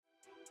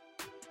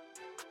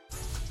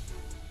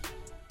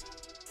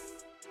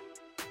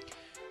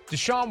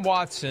Deshaun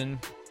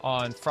Watson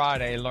on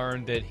Friday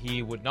learned that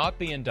he would not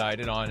be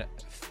indicted on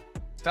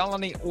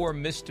felony or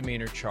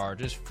misdemeanor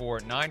charges for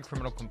 9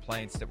 criminal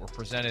complaints that were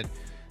presented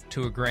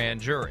to a grand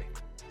jury.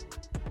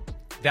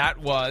 That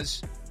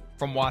was,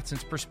 from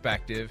Watson's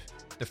perspective,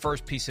 the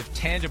first piece of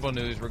tangible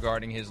news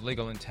regarding his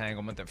legal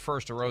entanglement that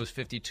first arose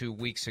 52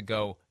 weeks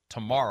ago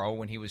tomorrow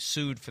when he was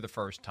sued for the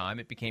first time.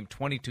 It became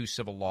 22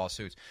 civil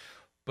lawsuits,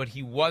 but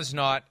he was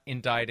not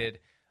indicted.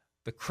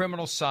 The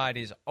criminal side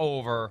is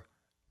over,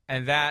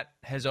 and that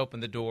has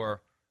opened the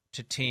door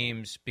to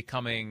teams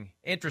becoming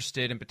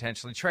interested in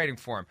potentially trading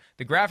for him.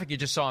 The graphic you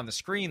just saw on the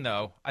screen,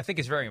 though, I think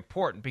is very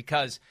important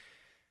because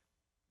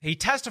he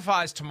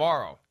testifies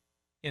tomorrow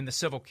in the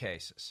civil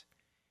cases.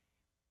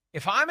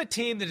 If I'm a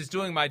team that is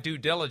doing my due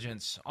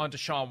diligence on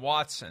Deshaun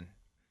Watson,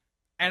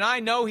 and I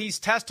know he's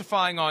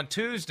testifying on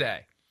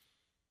Tuesday,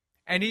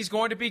 and he's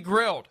going to be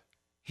grilled,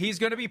 he's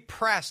going to be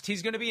pressed,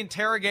 he's going to be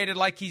interrogated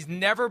like he's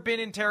never been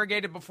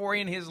interrogated before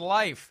in his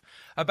life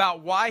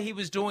about why he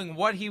was doing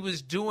what he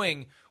was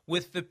doing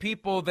with the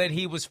people that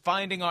he was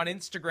finding on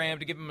Instagram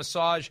to give him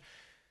massage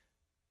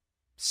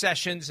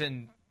sessions.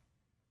 And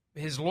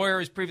his lawyer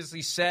has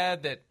previously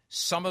said that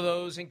some of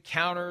those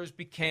encounters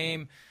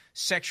became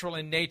sexual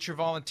in nature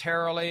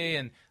voluntarily,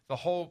 and the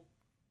whole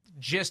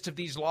gist of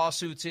these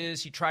lawsuits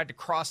is he tried to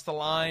cross the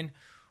line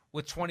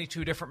with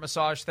 22 different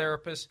massage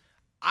therapists.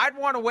 I'd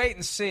want to wait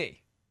and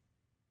see.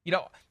 You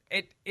know,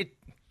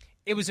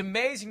 it was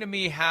amazing to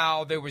me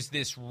how there was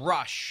this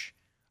rush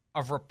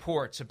of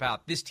reports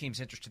about this team's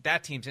interested,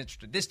 that team's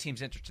interested, this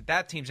team's interested,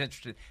 that team's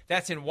interested.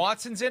 That's in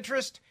Watson's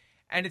interest,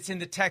 and it's in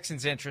the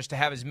Texans' interest to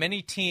have as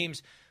many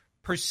teams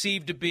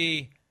perceived to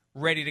be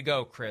ready to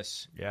go,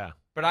 Chris. Yeah.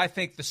 But I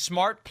think the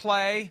smart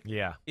play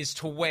is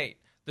to wait.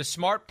 The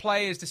smart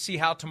play is to see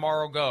how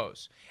tomorrow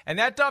goes. And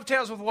that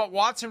dovetails with what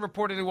Watson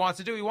reportedly wants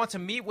to do. He wants to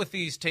meet with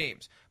these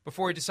teams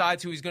before he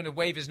decides who he's going to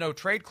waive his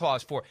no-trade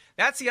clause for.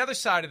 That's the other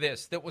side of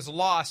this that was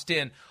lost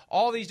in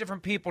all these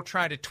different people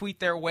trying to tweet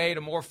their way to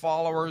more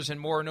followers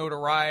and more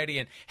notoriety.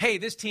 And, hey,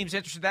 this team's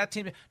interested, that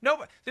team.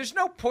 No, there's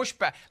no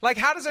pushback. Like,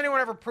 how does anyone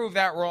ever prove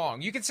that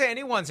wrong? You can say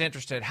anyone's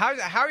interested. How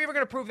are you ever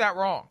going to prove that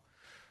wrong?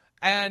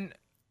 And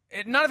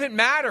none of it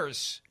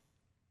matters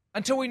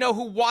until we know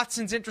who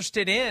Watson's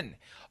interested in.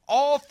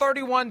 All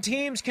 31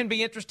 teams can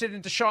be interested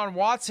in Deshaun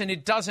Watson.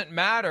 It doesn't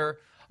matter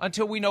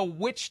until we know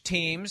which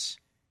teams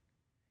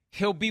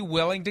he'll be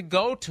willing to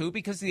go to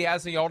because he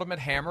has the ultimate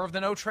hammer of the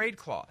no-trade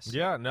clause.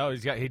 Yeah, no,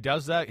 he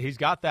does that. He's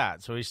got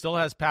that. So he still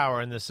has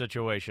power in this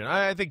situation.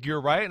 I think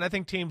you're right, and I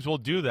think teams will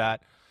do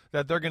that,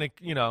 that they're going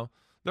to,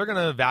 they're going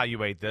to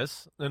evaluate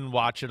this and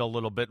watch it a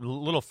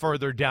little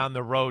further down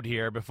the road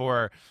here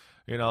before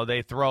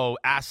they throw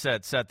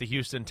assets at the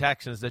Houston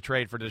Texans to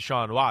trade for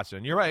Deshaun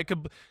Watson. You're right. It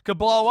could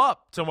blow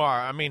up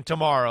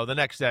tomorrow, the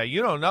next day.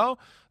 You don't know.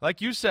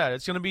 Like you said,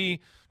 it's going to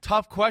be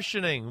tough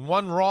questioning.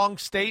 One wrong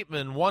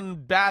statement, one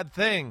bad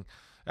thing,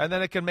 and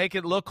then it can make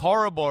it look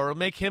horrible or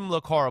make him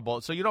look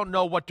horrible. So you don't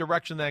know what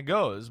direction that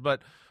goes.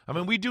 But,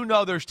 we do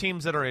know there's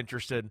teams that are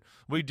interested.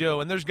 We do,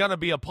 and there's going to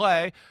be a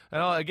play.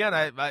 Again,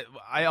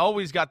 I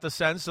always got the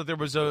sense that there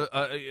was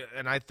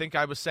and I think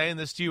I was saying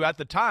this to you at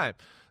the time,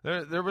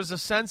 there was a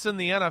sense in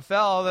the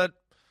NFL that,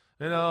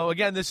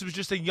 again, this was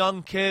just a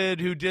young kid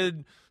who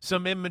did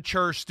some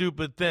immature,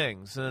 stupid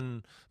things,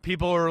 and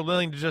people are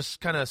willing to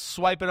just kind of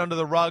swipe it under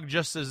the rug,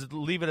 just as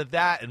leave it at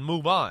that and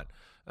move on.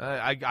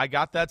 I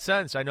got that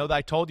sense. I know that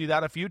I told you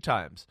that a few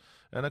times.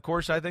 And, of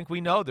course, I think we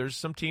know there's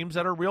some teams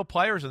that are real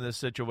players in this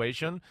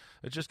situation.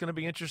 It's just going to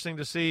be interesting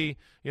to see,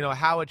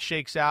 how it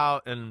shakes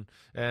out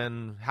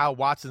and how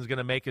Watson's going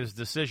to make his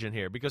decision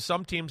here, because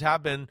some teams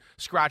have been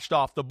scratched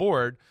off the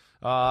board.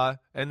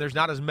 And there's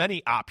not as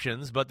many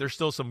options, but there's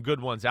still some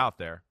good ones out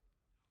there.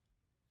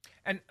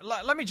 And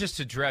let me just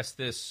address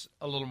this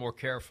a little more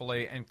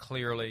carefully and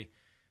clearly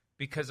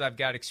because I've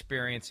got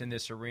experience in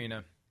this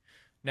arena.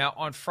 Now,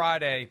 on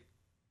Friday,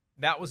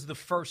 that was the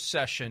first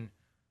session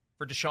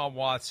for Deshaun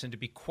Watson to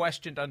be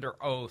questioned under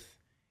oath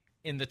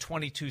in the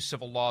 22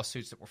 civil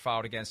lawsuits that were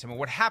filed against him. And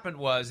what happened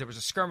was there was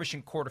a skirmish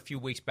in court a few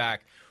weeks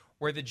back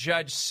where the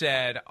judge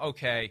said,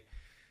 okay,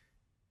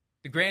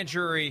 the grand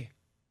jury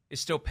is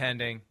still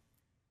pending.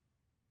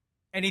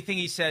 Anything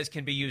he says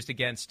can be used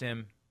against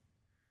him.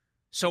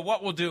 So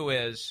what we'll do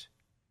is,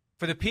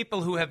 for the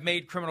people who have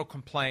made criminal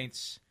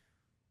complaints,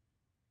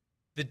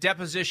 the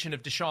deposition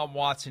of Deshaun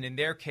Watson in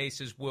their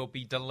cases will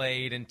be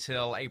delayed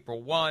until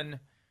April 1.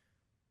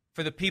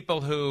 For the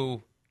people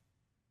who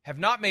have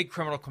not made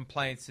criminal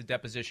complaints, the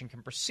deposition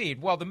can proceed.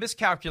 Well, the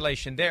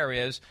miscalculation there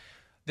is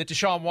that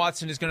Deshaun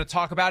Watson is going to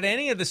talk about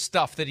any of the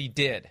stuff that he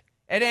did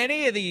at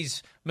any of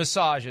these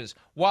massages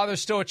while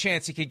there's still a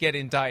chance he could get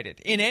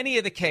indicted in any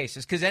of the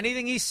cases, because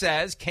anything he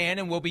says can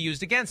and will be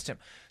used against him.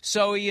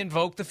 So he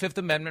invoked the Fifth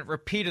Amendment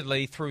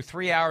repeatedly through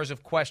 3 hours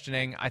of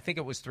questioning. I think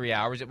it was 3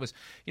 hours. It was,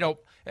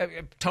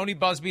 Tony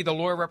Busby, the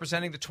lawyer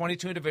representing the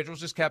 22 individuals,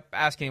 just kept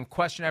asking him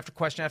question after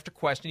question after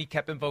question. He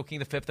kept invoking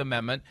the Fifth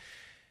Amendment.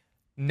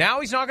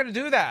 Now he's not going to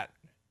do that.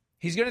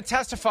 He's going to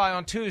testify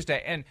on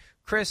Tuesday. And,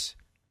 Chris,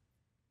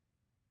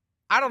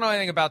 I don't know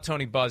anything about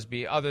Tony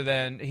Busby other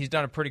than he's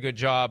done a pretty good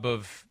job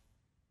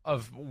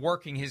of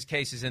working his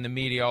cases in the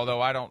media,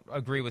 although I don't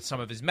agree with some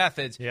of his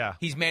methods. Yeah.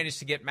 He's managed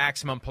to get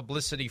maximum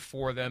publicity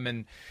for them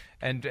and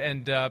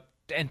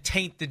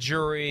taint the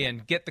jury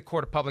and get the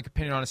court of public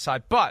opinion on his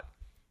side. But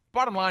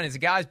bottom line is the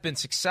guy's been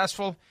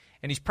successful,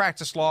 and he's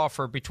practiced law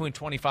for between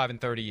 25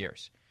 and 30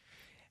 years.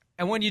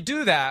 And when you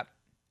do that,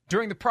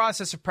 during the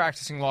process of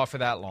practicing law for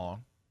that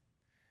long,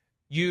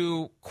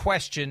 you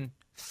question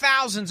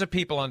thousands of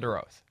people under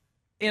oath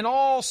in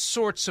all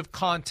sorts of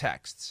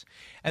contexts.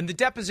 And the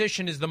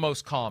deposition is the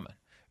most common.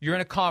 You're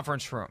in a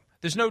conference room.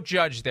 There's no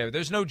judge there.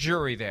 There's no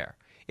jury there.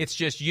 It's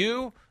just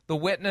you, the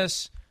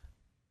witness,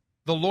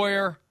 the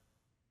lawyer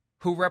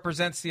who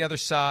represents the other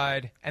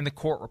side, and the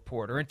court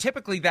reporter. And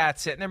typically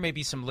that's it. And there may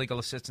be some legal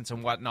assistants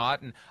and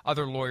whatnot and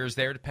other lawyers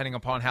there depending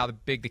upon how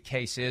big the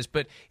case is.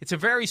 But it's a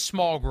very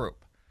small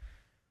group.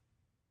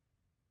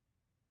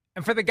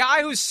 And for the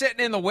guy who's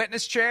sitting in the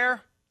witness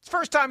chair, it's the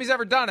first time he's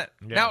ever done it.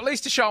 Yeah. Now, at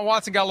least Deshaun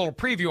Watson got a little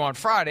preview on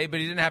Friday, but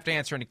he didn't have to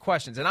answer any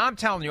questions. And I'm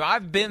telling you,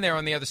 I've been there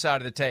on the other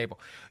side of the table.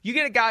 You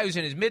get a guy who's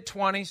in his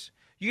mid-20s.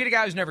 You get a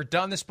guy who's never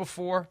done this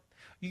before.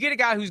 You get a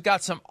guy who's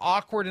got some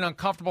awkward and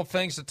uncomfortable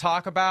things to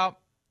talk about.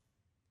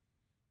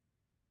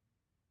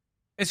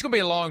 It's going to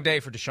be a long day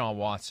for Deshaun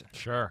Watson.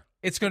 Sure.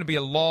 It's going to be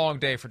a long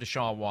day for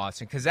Deshaun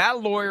Watson because that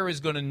lawyer is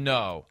going to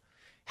know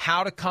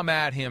how to come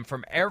at him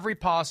from every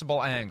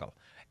possible angle,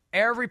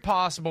 every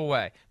possible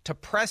way, to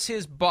press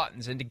his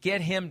buttons and to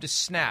get him to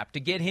snap, to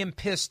get him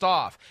pissed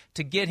off,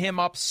 to get him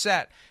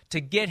upset,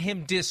 to get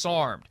him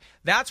disarmed.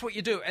 That's what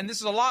you do. And this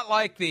is a lot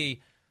like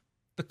the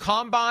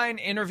combine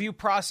interview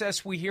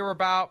process we hear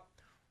about.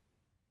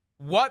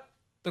 What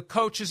the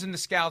coaches and the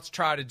scouts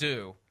try to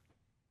do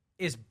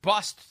is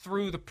bust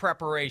through the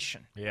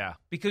preparation. Yeah.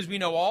 Because we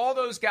know all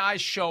those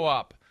guys show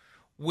up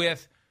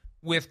with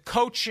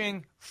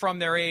coaching from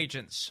their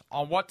agents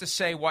on what to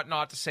say, what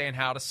not to say, and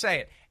how to say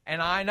it.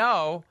 And I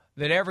know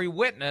that every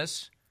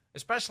witness,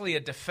 especially a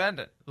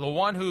defendant, the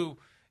one who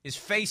is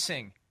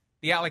facing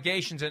the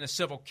allegations in a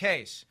civil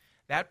case,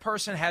 that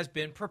person has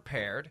been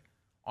prepared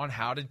on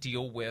how to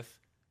deal with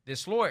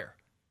this lawyer.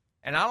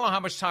 And I don't know how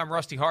much time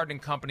Rusty Hardin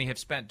and company have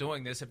spent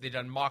doing this, if they've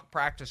done mock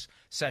practice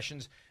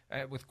sessions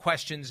with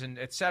questions and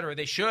et cetera.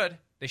 They should,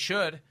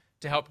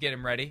 to help get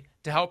him ready,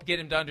 to help get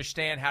him to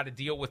understand how to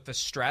deal with the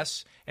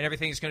stress and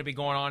everything that's going to be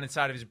going on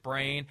inside of his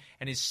brain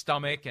and his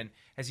stomach and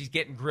as he's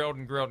getting grilled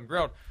and grilled and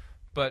grilled.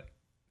 But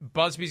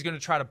Busby's going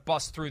to try to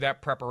bust through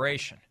that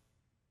preparation.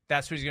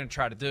 That's what he's going to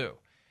try to do.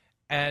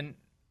 And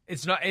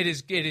it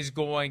is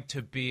going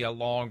to be a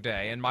long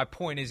day. And my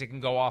point is it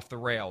can go off the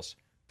rails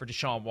for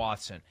Deshaun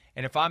Watson.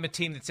 And if I'm a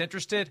team that's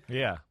interested,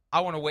 I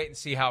want to wait and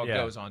see how it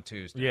goes on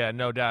Tuesday. Yeah,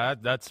 no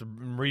doubt. That's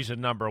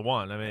reason number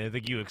one. I mean, I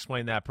think you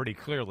explained that pretty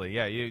clearly.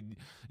 Yeah,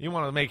 you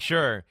want to make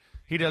sure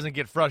he doesn't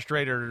get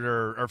frustrated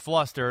or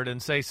flustered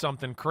and say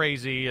something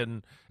crazy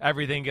and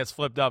everything gets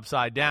flipped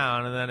upside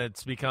down, and then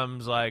it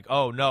becomes like,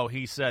 oh, no,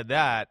 he said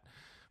that.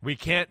 We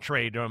can't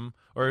trade him.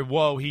 Or,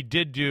 whoa, he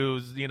did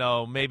do,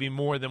 maybe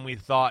more than we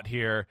thought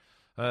here.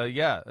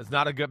 It's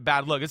not a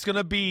bad look. It's going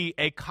to be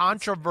a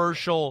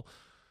controversial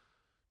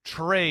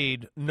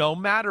trade no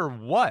matter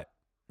what,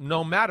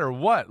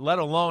 let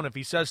alone if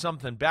he says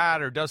something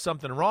bad or does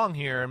something wrong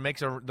here and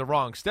makes the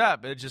wrong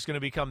step, it's just going to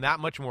become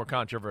that much more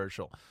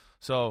controversial.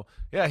 So,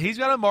 yeah, he's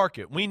going to mark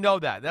it. We know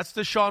that. That's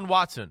Deshaun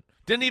Watson.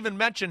 Didn't even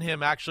mention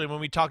him, actually, when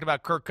we talked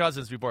about Kirk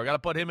Cousins before. Got to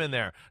put him in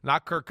there.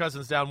 Knock Kirk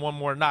Cousins down one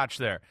more notch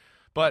there.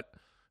 But,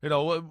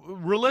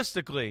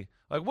 realistically,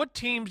 like, what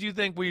teams do you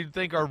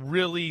think are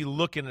really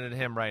looking at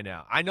him right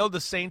now? I know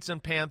the Saints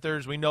and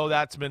Panthers. We know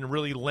that's been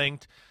really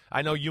linked.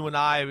 I know you and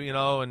I,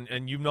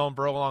 and you've known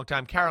for a long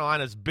time,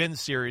 Carolina's been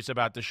serious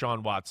about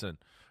Deshaun Watson,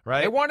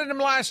 right? They wanted him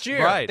last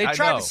year. Right, they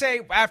tried to say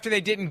after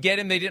they didn't get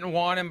him, they didn't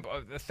want him.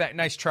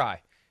 Nice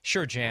try.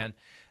 Sure, Jan.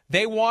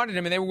 They wanted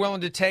him, and they were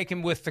willing to take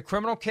him with the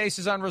criminal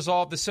cases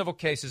unresolved, the civil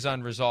cases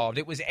unresolved.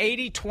 It was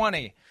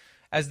 80-20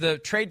 as the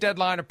trade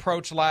deadline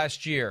approached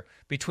last year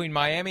between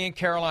Miami and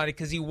Carolina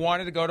because he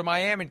wanted to go to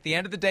Miami. At the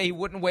end of the day, he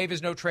wouldn't waive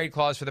his no-trade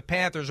clause for the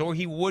Panthers, or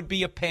he would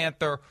be a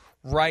Panther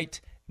right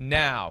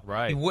now.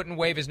 Right. He wouldn't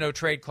waive his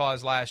no-trade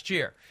clause last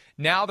year.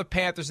 Now the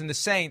Panthers and the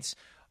Saints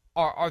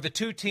are the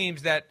two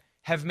teams that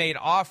have made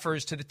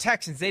offers to the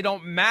Texans. They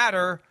don't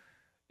matter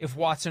if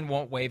Watson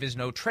won't waive his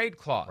no-trade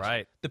clause.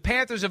 Right. The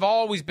Panthers have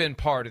always been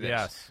part of this.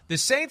 Yes. The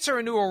Saints are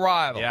a new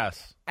arrival.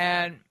 Yes.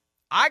 And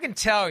I can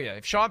tell you,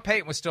 if Sean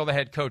Payton was still the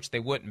head coach, they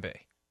wouldn't be.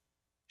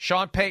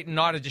 Sean Payton,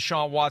 not a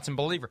Deshaun Watson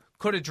believer,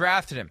 could have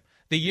drafted him.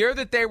 The year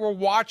that they were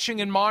watching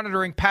and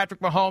monitoring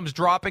Patrick Mahomes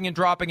dropping,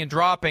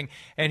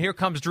 and here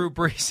comes Drew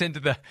Brees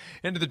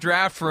into the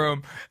draft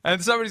room,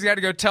 and somebody's got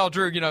to go tell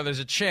Drew, there's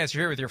a chance,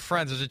 you're here with your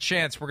friends, there's a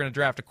chance we're going to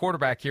draft a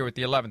quarterback here with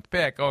the 11th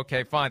pick.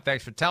 Okay, fine,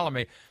 thanks for telling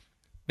me.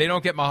 They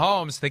don't get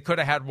Mahomes. They could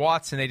have had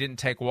Watson. They didn't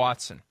take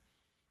Watson.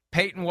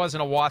 Peyton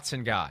wasn't a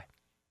Watson guy.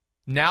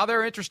 Now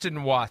they're interested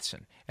in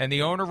Watson, and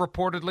the owner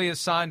reportedly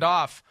has signed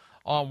off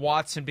on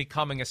Watson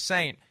becoming a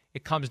Saint.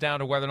 It comes down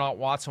to whether or not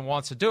Watson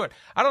wants to do it.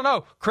 I don't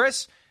know.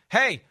 Chris,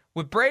 hey,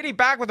 With Brady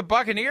back with the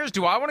Buccaneers,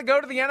 do I want to go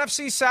to the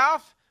NFC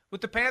South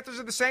with the Panthers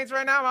and the Saints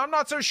right now? I'm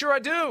not so sure I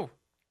do.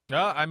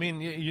 I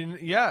mean,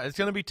 it's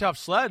going to be tough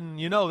sledding.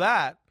 You know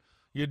that.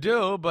 You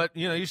do, but,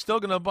 you're still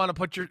going to want to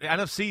put your –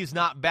 NFC is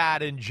not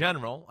bad in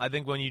general. I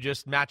think when you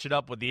just match it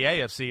up with the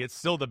AFC, it's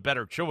still the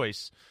better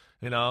choice.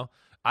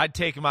 I'd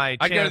take my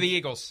chance. I'd go to the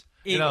Eagles.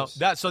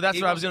 That's where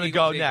I was going to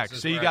go next.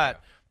 So you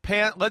got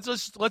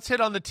let's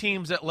hit on the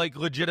teams that,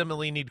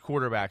 legitimately need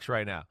quarterbacks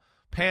right now.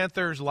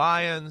 Panthers,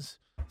 Lions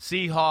 –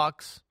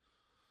 Seahawks,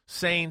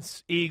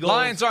 Saints, Eagles.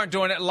 Lions aren't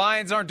doing it.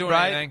 Lions aren't doing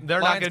anything.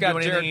 They're not going to do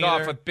anything Jared either.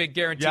 Goff with big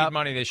guaranteed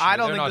money this year. I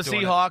don't think the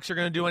Seahawks are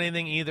going to do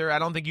anything either. I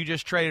don't think you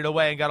just traded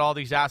away and got all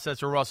these assets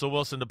for Russell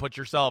Wilson to put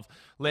yourself,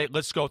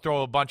 let's go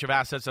throw a bunch of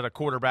assets at a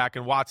quarterback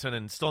and Watson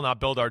and still not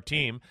build our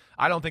team.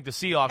 I don't think the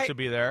Seahawks should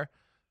be there.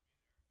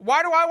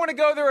 Why do I want to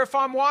go there if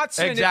I'm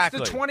Watson? Exactly.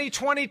 It's the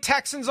 2020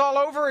 Texans all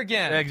over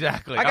again.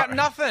 Exactly. I got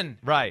nothing.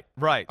 Right.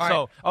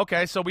 All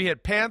right. So we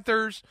hit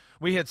Panthers,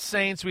 we hit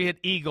Saints, we hit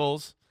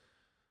Eagles.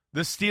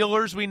 The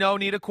Steelers, we know,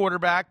 need a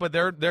quarterback, but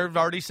they've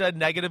already said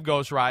negative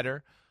Ghost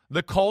Rider.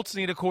 The Colts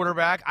need a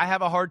quarterback. I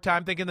have a hard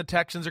time thinking the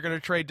Texans are going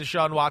to trade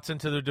Deshaun Watson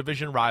to their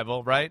division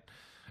rival, right?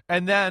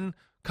 And then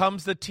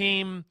comes the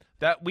team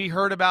that we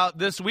heard about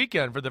this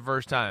weekend for the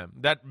first time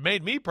that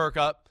made me perk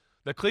up.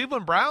 The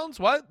Cleveland Browns,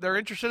 what? They're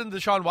interested in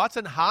Deshaun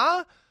Watson?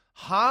 Huh?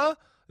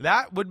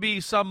 That would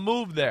be some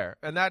move there.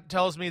 And that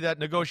tells me that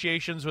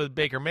negotiations with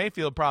Baker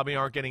Mayfield probably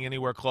aren't getting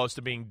anywhere close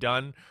to being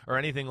done or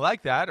anything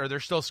like that, or they're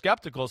still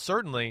skeptical,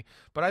 certainly.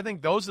 But I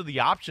think those are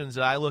the options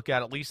that I look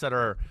at least that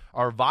are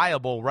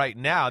viable right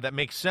now that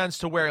make sense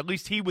to where at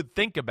least he would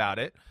think about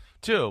it,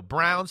 too.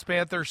 Browns,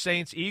 Panthers,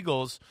 Saints,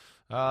 Eagles.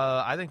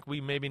 I think we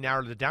maybe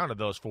narrowed it down to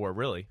those four,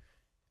 really.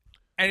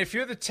 And if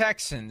you're the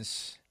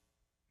Texans,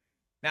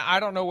 now I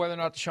don't know whether or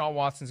not Deshaun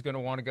Watson's going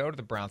to want to go to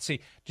the Browns. See,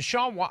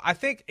 I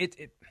think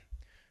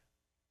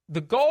the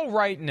goal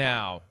right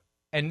now,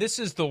 and this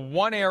is the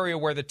one area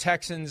where the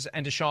Texans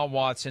and Deshaun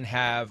Watson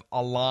have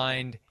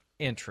aligned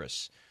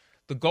interests.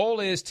 The goal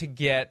is to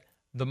get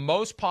the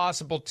most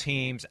possible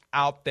teams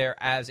out there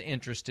as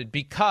interested,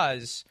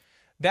 because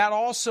that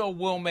also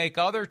will make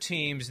other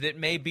teams that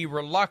may be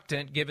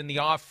reluctant, given the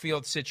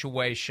off-field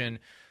situation,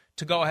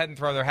 to go ahead and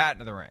throw their hat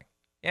into the ring.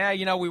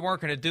 Yeah, we weren't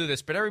going to do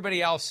this, but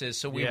everybody else is,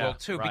 so we will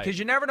too. Right. Because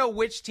you never know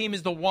which team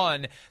is the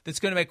one that's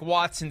going to make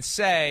Watson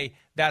say,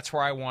 that's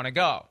where I want to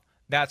go.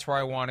 That's where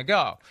I want to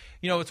go.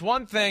 It's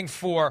one thing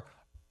for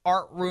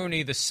Art Rooney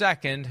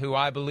II, who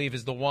I believe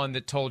is the one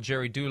that told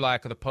Jerry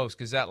Dulac of the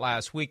Post-Gazette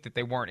last week that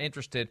they weren't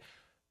interested,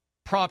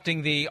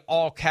 prompting the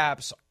all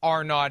caps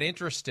are not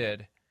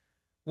interested.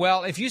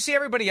 Well, if you see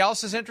everybody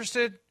else is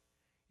interested,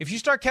 if you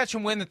start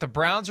catching wind that the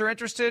Browns are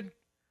interested,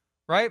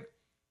 right?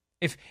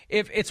 If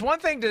it's one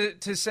thing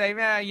to say,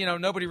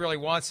 nobody really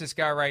wants this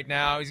guy right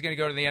now, he's going to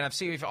go to the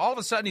NFC. If all of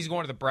a sudden he's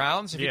going to the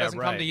Browns, if he doesn't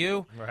come to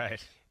you,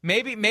 right?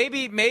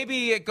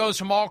 Maybe it goes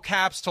from all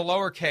caps to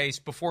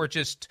lowercase before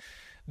just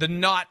the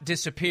knot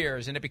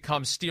disappears and it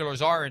becomes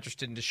Steelers are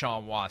interested in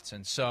Deshaun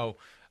Watson. So,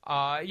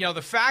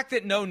 the fact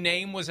that no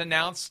name was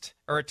announced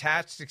or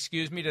attached,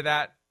 to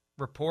that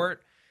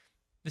report,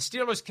 the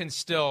Steelers can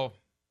still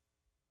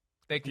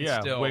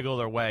wiggle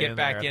their way get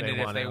back in it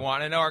if they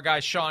want. I know our guy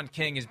Sean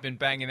King has been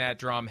banging that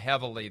drum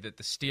heavily that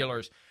the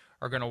Steelers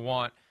are going to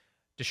want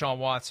Deshaun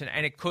Watson,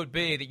 and it could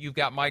be that you've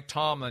got Mike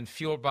Tomlin,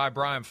 fueled by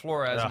Brian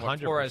Flores, and what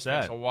 100%. Flores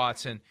thinks of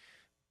Watson,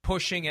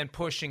 pushing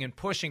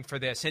for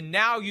this. And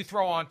now you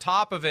throw on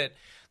top of it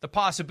the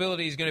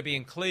possibility he's going to be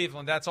in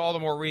Cleveland. That's all the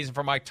more reason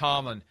for Mike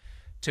Tomlin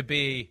to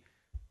be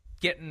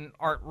getting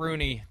Art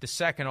Rooney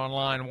II on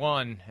line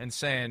one and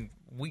saying,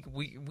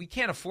 we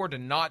can't afford to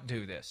not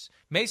do this.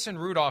 Mason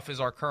Rudolph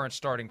is our current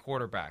starting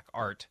quarterback,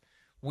 Art.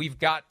 We've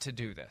got to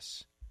do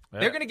this.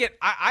 Yeah. They're going to get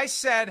 – I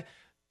said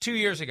 2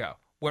 years ago,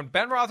 when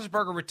Ben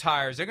Roethlisberger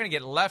retires, they're going to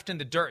get left in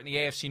the dirt in the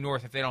AFC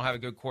North if they don't have a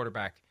good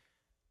quarterback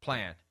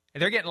plan.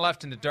 And they're getting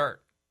left in the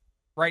dirt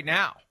right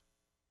now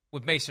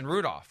with Mason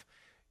Rudolph.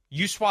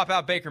 You swap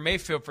out Baker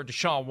Mayfield for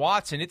Deshaun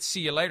Watson, it's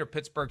see you later,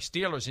 Pittsburgh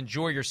Steelers.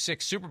 Enjoy your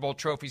 6 Super Bowl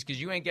trophies because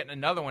you ain't getting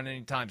another one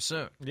anytime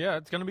soon. Yeah,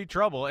 it's going to be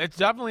trouble. It's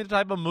definitely the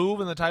type of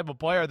move and the type of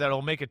player that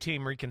will make a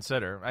team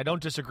reconsider. I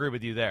don't disagree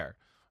with you there.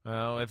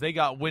 If they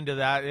got wind of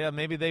that,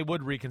 maybe they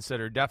would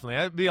reconsider, definitely.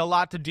 It'd be a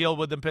lot to deal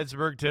with in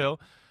Pittsburgh, too.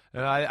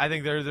 I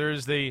think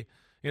there's the,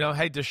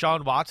 hey,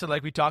 Deshaun Watson,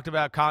 like we talked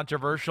about,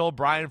 controversial.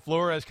 Brian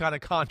Flores kind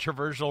of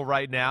controversial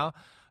right now,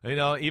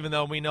 even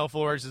though we know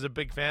Flores is a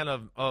big fan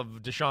of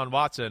Deshaun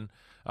Watson.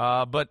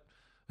 But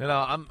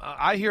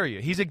I hear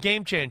you. He's a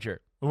game changer.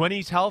 When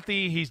he's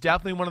healthy, he's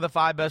definitely one of the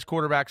 5 best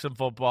quarterbacks in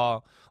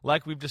football.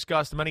 Like we've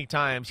discussed many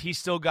times, he's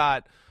still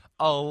got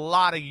a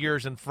lot of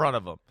years in front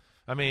of him.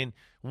 I mean,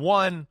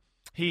 one,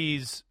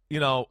 he's,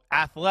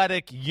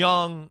 athletic,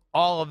 young,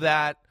 all of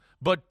that.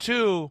 But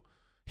 2,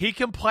 he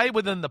can play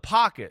within the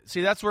pocket.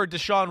 See, that's where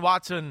Deshaun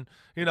Watson,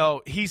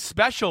 he's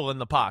special in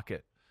the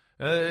pocket.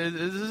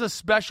 This is a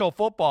special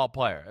football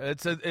player.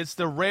 It's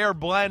the rare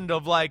blend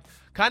of,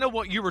 kind of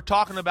what you were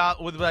talking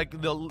about with,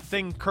 the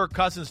thing Kirk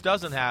Cousins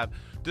doesn't have.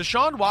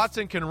 Deshaun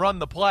Watson can run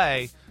the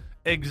play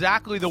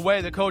exactly the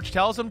way the coach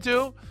tells him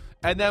to.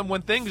 And then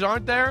when things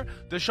aren't there,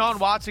 Deshaun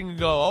Watson can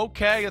go,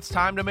 okay, it's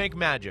time to make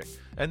magic.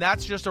 And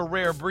that's just a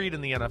rare breed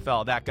in the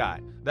NFL, that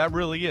guy. That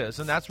really is.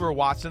 And that's where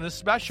Watson is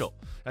special.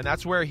 And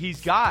that's where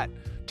he's got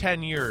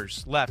 10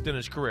 years left in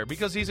his career.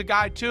 Because he's a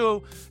guy,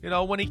 too,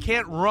 when he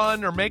can't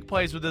run or make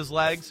plays with his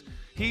legs,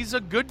 he's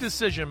a good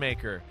decision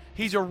maker.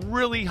 He's a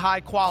really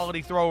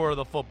high-quality thrower of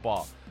the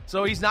football.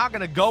 So he's not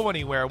going to go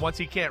anywhere once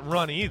he can't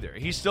run either.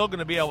 He's still going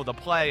to be able to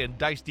play and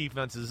dice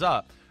defenses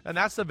up. And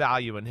that's the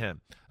value in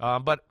him.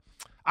 But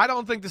I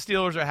don't think the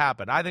Steelers are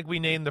happen. I think we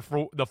named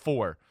the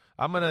four.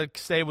 I'm going to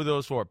stay with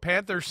those four.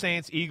 Panthers,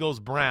 Saints, Eagles,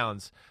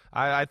 Browns.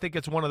 I think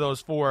it's one of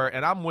those four,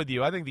 and I'm with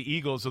you. I think the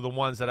Eagles are the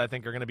ones that I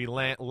think are going to be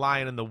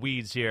lying in the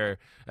weeds here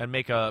and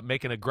make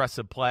an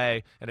aggressive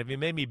play. And if you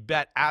made me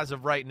bet as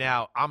of right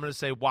now, I'm going to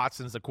say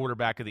Watson's the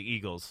quarterback of the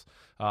Eagles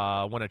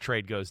when a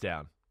trade goes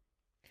down.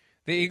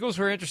 The Eagles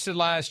were interested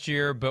last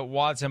year, but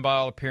Watson, by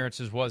all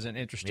appearances, wasn't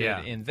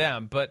interested in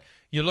them. But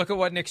you look at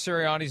what Nick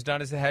Sirianni's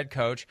done as the head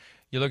coach.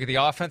 You look at the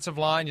offensive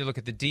line. You look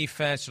at the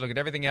defense. You look at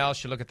everything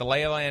else. You look at the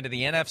lay of land of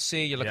the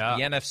NFC. You look at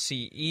the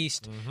NFC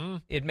East. Mm-hmm.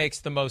 It makes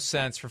the most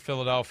sense for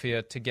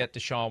Philadelphia to get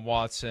Deshaun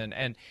Watson.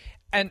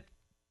 And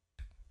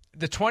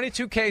the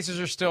 22 cases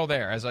are still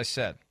there, as I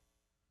said.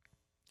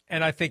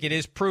 And I think it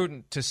is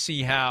prudent to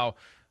see how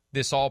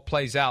this all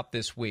plays out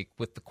this week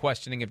with the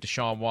questioning of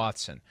Deshaun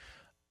Watson.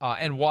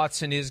 And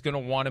Watson is going to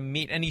want to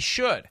meet, and he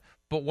should.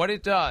 But what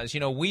it does,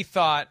 we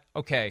thought,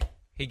 okay,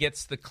 he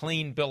gets the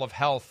clean bill of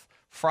health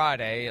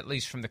Friday, at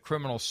least from the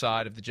criminal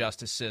side of the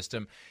justice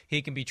system.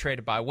 He can be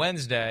traded by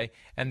Wednesday,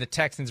 and the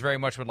Texans very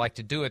much would like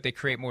to do it. They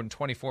create more than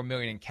 $24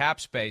 million in cap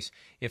space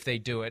if they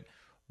do it.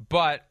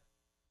 But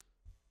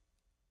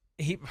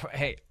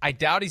I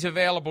doubt he's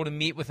available to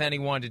meet with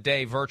anyone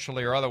today,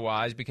 virtually or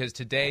otherwise, because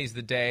today's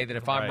the day that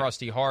if I'm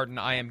Rusty Hardin,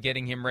 I am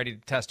getting him ready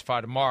to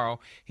testify tomorrow.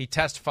 He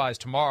testifies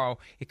tomorrow.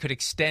 It could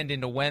extend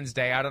into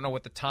Wednesday. I don't know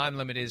what the time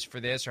limit is for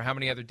this or how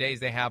many other days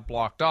they have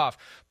blocked off.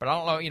 But I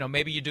don't know,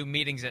 maybe you do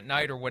meetings at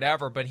night or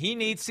whatever. But he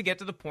needs to get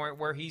to the point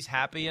where he's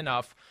happy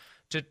enough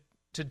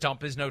to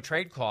dump his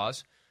no-trade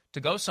clause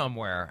to go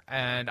somewhere.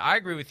 And I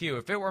agree with you.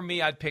 If it were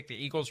me, I'd pick the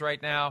Eagles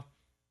right now.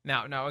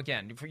 Now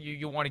again,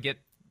 you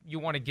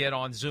want to get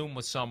on Zoom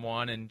with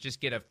someone and just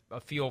get a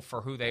feel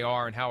for who they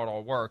are and how it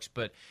all works.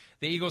 But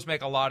the Eagles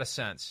make a lot of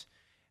sense.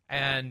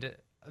 And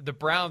the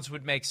Browns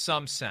would make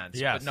some sense,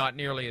 but not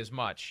nearly as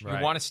much. Right.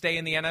 You want to stay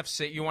in the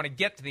NFC. You want to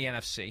get to the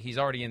NFC. He's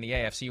already in the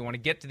AFC. You want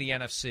to get to the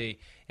NFC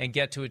and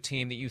get to a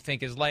team that you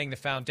think is laying the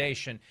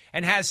foundation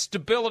and has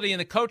stability in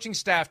the coaching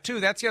staff,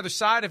 too. That's the other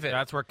side of it.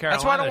 That's where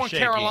Carolina's That's why I don't want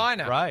shaky.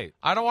 Carolina. Right.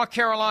 I don't want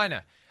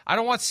Carolina. I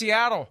don't want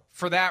Seattle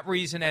for that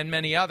reason and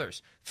many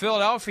others.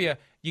 Philadelphia,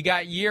 you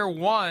got year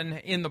one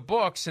in the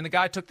books, and the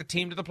guy took the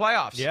team to the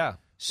playoffs. Yeah.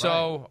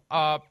 So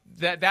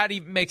that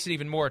even makes it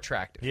even more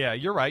attractive. Yeah,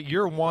 you're right.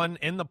 Year one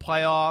in the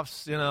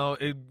playoffs,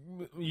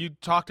 you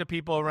talk to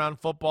people around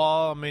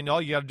football. I mean,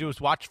 all you got to do is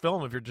watch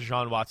film if you're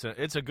Deshaun Watson.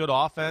 It's a good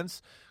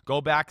offense.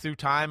 Go back through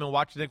time and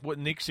watch what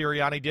Nick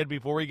Sirianni did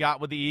before he got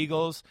with the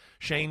Eagles.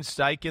 Shane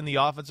Steichen, the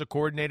offensive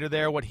coordinator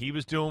there, what he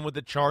was doing with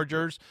the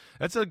Chargers.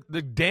 That's a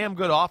damn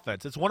good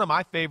offense. It's one of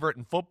my favorite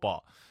in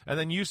football. And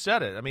then you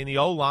said it. I mean, the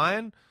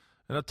O-line,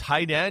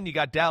 tight end, you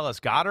got Dallas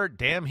Goedert.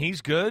 Damn,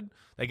 he's good.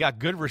 They got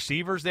good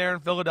receivers there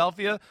in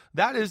Philadelphia.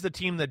 That is the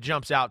team that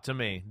jumps out to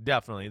me,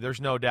 definitely.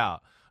 There's no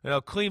doubt.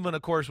 Cleveland,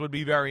 of course, would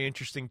be very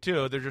interesting,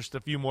 too. There's just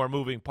a few more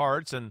moving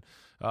parts, and,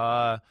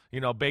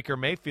 Baker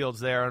Mayfield's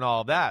there and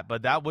all that.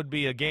 But that would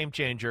be a game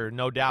changer,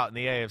 no doubt, in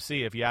the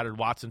AFC if you added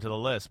Watson to the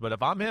list. But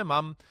if I'm him,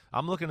 I'm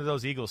looking at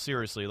those Eagles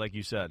seriously, like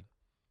you said.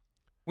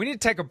 We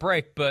need to take a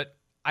break, but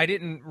I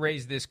didn't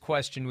raise this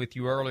question with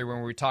you earlier when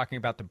we were talking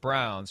about the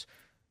Browns.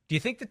 Do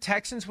you think the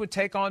Texans would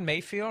take on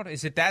Mayfield?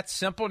 Is it that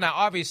simple? Now,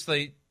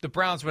 obviously, the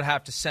Browns would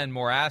have to send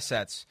more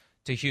assets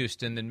to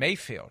Houston than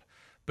Mayfield.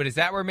 But is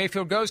that where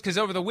Mayfield goes? Because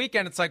over the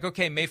weekend, it's like,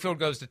 okay, Mayfield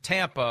goes to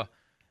Tampa,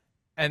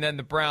 and then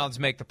the Browns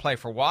make the play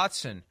for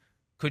Watson.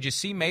 Could you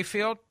see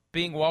Mayfield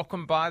being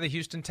welcomed by the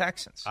Houston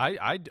Texans?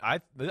 I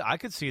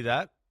could see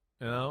that.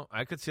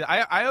 I could see.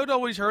 I had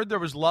always heard there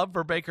was love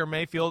for Baker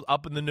Mayfield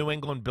up in the New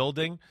England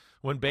building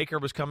when Baker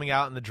was coming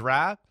out in the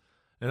draft.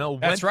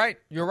 That's right.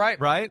 You're right.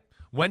 Right.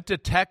 Went to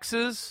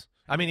Texas.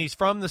 I mean, he's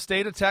from the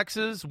state of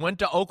Texas. Went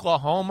to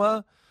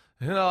Oklahoma.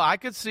 I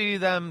could see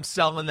them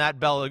selling that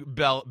bill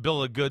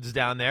of goods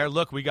down there.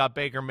 Look, we got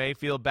Baker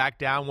Mayfield back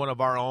down, one of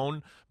our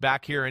own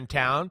back here in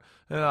town.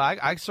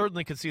 I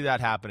certainly could see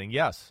that happening,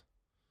 yes.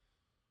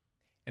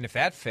 And if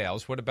that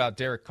fails, what about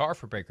Derek Carr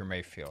for Baker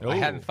Mayfield? Ooh. I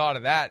hadn't thought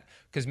of that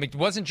because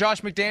wasn't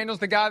Josh McDaniels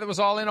the guy that was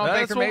all in on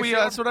Baker Mayfield?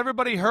 That's what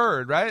everybody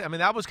heard, right? I mean,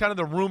 that was kind of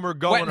the rumor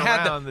going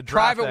around the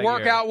draft private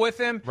workout with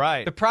him,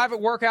 right? The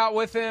private workout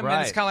with him, right.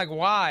 And it's kind of like,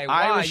 why?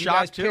 I was you shocked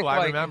guys too.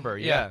 I remember,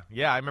 yeah,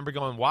 I remember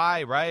going,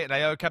 why, right? And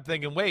I kept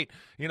thinking, wait,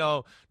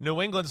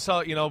 New England.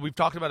 So we've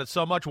talked about it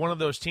so much. One of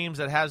those teams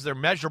that has their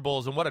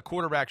measurables and what a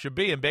quarterback should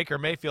be, and Baker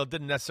Mayfield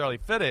didn't necessarily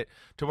fit it.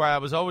 To where I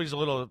was always a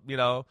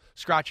little,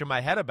 scratching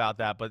my head about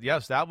that. But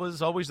yes, That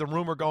was always the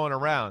rumor going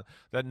around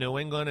that New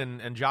England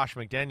and Josh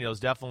McDaniels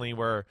definitely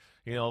were,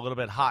 a little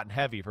bit hot and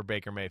heavy for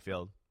Baker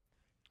Mayfield.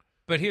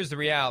 But here's the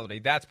reality.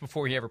 That's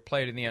before he ever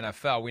played in the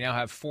NFL. We now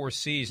have 4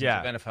 seasons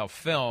of NFL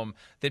film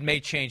that may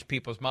change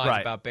people's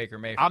minds about Baker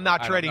Mayfield. I'm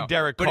not trading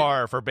Derek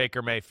Carr for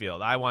Baker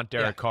Mayfield. I want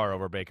Derek Carr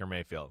over Baker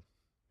Mayfield.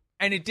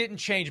 And it didn't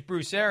change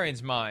Bruce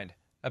Arians' mind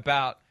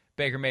about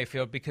Baker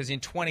Mayfield because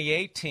in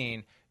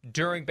 2018,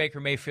 during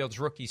Baker Mayfield's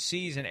rookie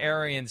season,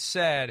 Arians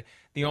said,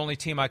 the only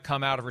team I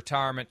come out of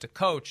retirement to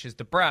coach is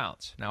the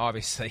Browns. Now,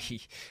 obviously,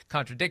 he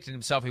contradicted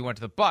himself. He went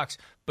to the Bucs,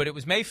 but it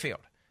was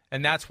Mayfield.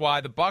 And that's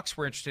why the Bucs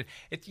were interested.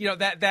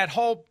 That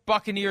whole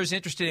Buccaneers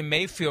interested in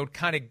Mayfield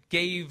kind of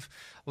gave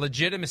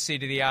legitimacy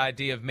to the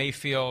idea of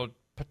Mayfield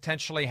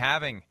potentially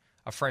having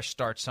a fresh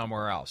start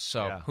somewhere else.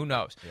 So who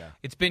knows? Yeah.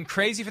 It's been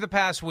crazy for the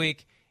past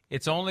week.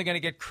 It's only going to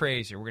get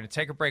crazier. We're going to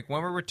take a break.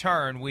 When we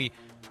return, we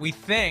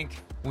think,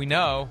 we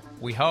know,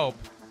 we hope,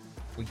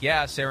 we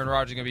guess Aaron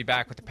Rodgers is going to be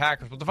back with the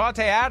Packers. Will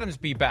Davante Adams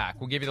be back?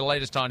 We'll give you the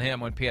latest on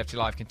him when PFT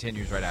Live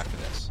continues right after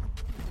this.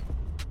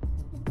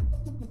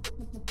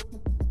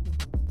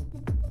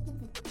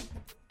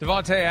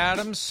 Davante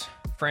Adams,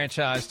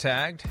 franchise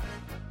tagged.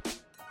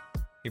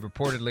 He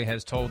reportedly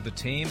has told the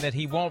team that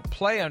he won't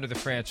play under the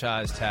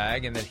franchise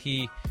tag and that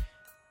he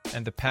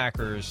and the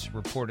Packers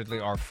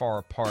reportedly are far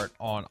apart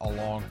on a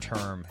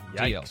long-term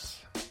deal.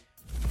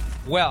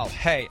 Well,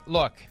 hey,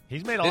 look.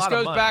 He's made a lot of money.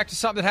 This goes back to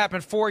something that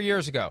happened 4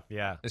 years ago.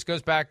 Yeah. This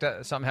goes back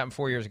to something that happened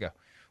 4 years ago.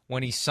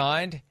 When he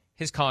signed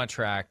his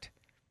contract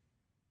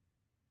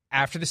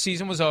after the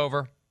season was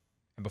over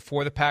and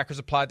before the Packers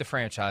applied the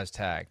franchise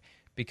tag.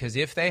 Because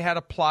if they had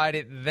applied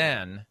it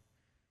then,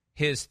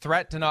 his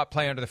threat to not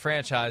play under the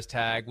franchise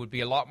tag would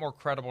be a lot more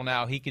credible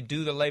now. He could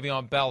do the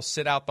Le'Veon Bell,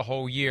 sit out the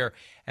whole year,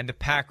 and the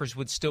Packers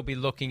would still be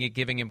looking at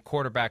giving him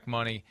quarterback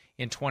money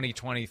in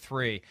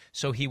 2023.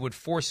 So he would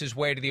force his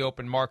way to the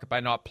open market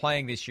by not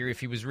playing this year if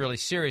he was really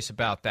serious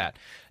about that.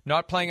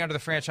 Not playing under the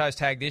franchise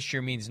tag this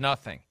year means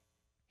nothing.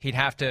 He'd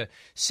have to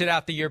sit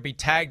out the year, be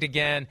tagged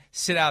again,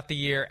 sit out the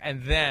year,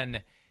 and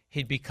then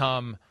he'd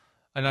become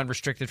an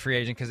unrestricted free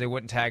agent because they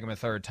wouldn't tag him a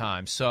third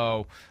time.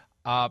 So,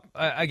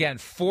 again,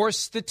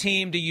 force the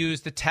team to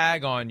use the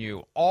tag on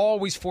you.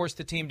 Always force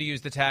the team to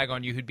use the tag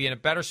on you. Who'd be in a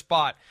better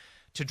spot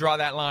to draw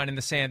that line in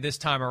the sand this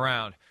time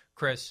around,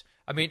 Chris.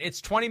 I mean,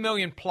 it's $20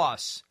 million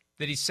plus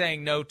that he's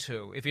saying no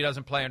to if he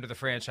doesn't play under the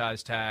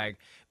franchise tag.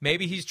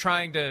 Maybe he's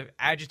trying to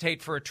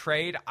agitate for a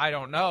trade. I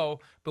don't know.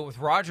 But with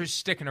Rodgers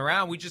sticking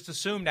around, we just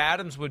assumed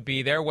Adams would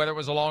be there, whether it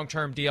was a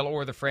long-term deal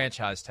or the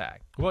franchise tag.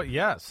 Well,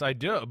 yes, I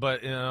do.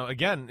 But,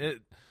 again,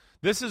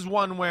 this is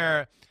one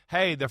where,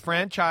 hey, the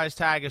franchise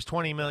tag is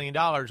 $20 million.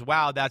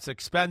 Wow, that's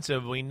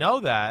expensive. We know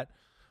that.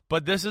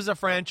 But this is a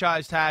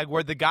franchise tag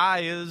where the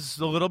guy is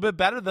a little bit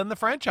better than the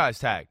franchise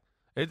tag.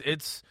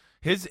 It's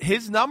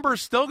his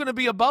number's still going to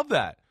be above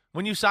that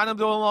when you sign him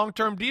to a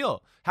long-term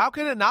deal. How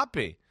can it not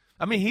be?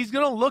 I mean, he's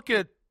going to look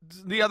at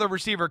the other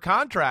receiver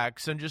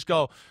contracts and just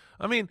go,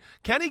 I mean,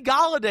 Kenny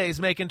Galladay's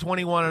making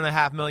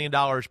 $21.5 million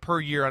per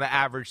year on an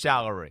average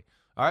salary.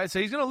 All right, so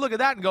he's going to look at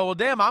that and go, well,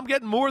 damn, I'm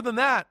getting more than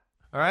that.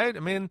 All right, I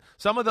mean,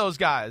 some of those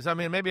guys. I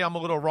mean, maybe I'm a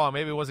little wrong.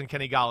 Maybe it wasn't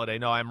Kenny Galladay.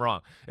 No, I'm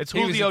wrong. It's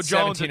Julio was at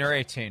Jones 17 or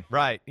 18.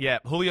 Right? Yeah,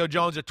 Julio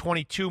Jones at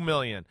 $22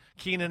 million.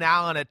 Keenan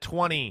Allen at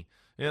 20.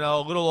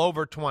 A little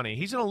over 20.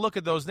 He's going to look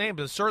at those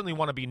names and certainly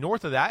want to be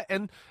north of that,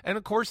 and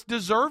of course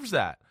deserves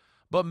that.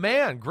 But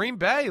man, Green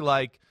Bay,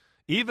 like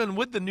even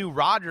with the new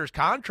Rodgers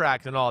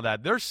contract and all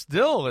that, they're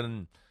still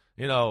in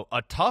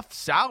a tough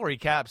salary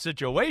cap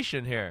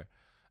situation here,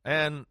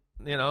 and.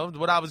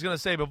 What I was going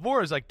to say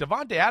before is like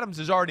Davante Adams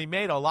has already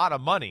made a lot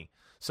of money.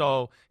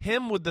 So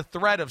him with the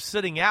threat of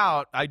sitting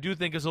out, I do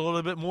think is a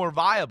little bit more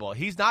viable.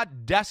 He's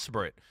not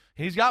desperate.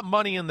 He's got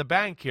money in the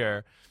bank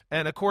here.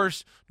 And, of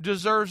course,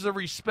 deserves the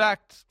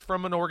respect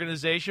from an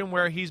organization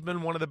where he's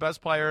been one of the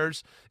best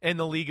players in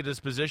the league at his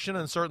position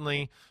and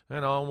certainly,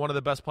 one of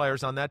the best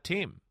players on that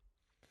team.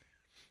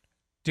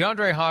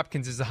 DeAndre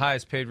Hopkins is the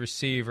highest paid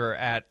receiver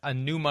at a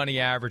new money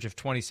average of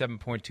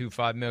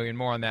 $27.25 million.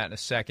 More on that in a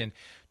second.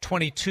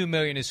 $22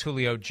 million is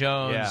Julio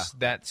Jones. Yeah.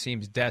 That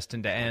seems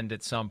destined to end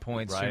at some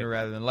point sooner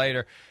rather than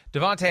later.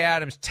 Davante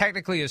Adams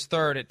technically is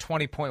third at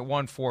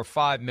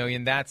 $20.145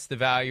 million. That's the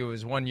value of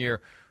his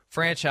one-year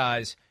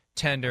franchise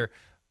tender.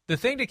 The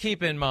thing to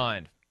keep in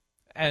mind,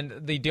 and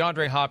the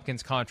DeAndre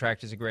Hopkins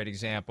contract is a great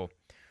example,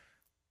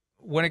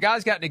 when a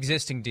guy's got an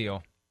existing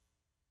deal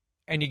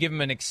and you give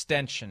him an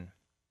extension,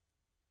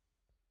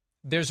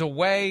 there's a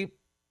way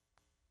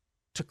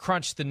to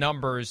crunch the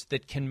numbers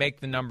that can make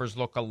the numbers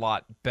look a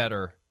lot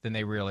better than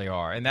they really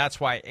are. And that's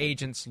why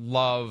agents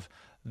love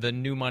the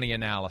new money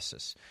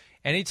analysis.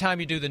 Anytime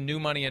you do the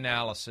new money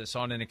analysis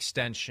on an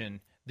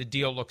extension, the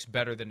deal looks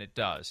better than it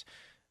does.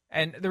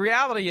 And the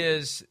reality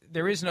is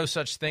there is no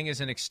such thing as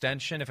an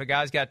extension. If a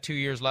guy's got 2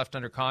 years left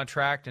under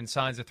contract and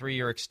signs a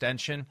 3-year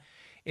extension,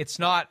 It's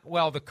not,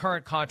 well, the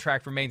current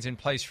contract remains in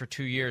place for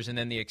 2 years and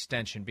then the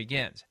extension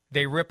begins.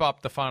 They rip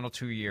up the final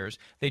 2 years.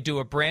 They do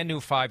a brand new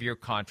 5-year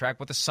contract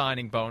with a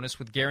signing bonus,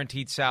 with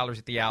guaranteed salaries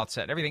at the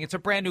outset, everything. It's a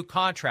brand new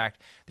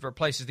contract that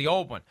replaces the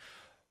old one.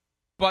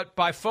 But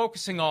by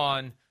focusing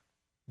on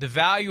the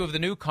value of the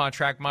new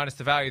contract minus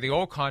the value of the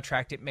old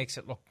contract, it makes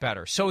it look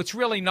better. So it's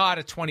really not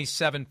a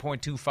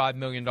 $27.25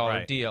 million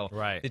deal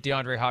that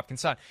DeAndre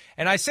Hopkins signed.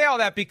 And I say all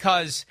that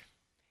because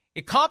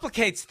it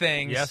complicates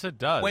things. Yes, it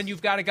does. When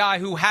you've got a guy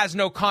who has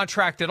no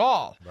contract at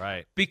all.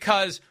 Right.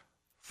 Because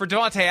for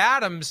Davante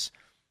Adams,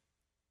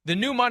 the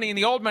new money and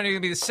the old money are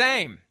going to be the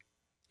same.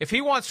 If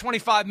he wants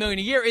 $25 million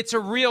a year, it's a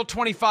real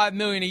 $25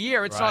 million a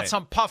year. It's not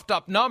some puffed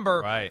up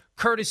number,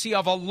 courtesy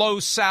of a low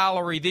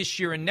salary this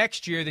year and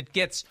next year that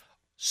gets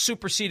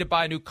superseded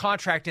by a new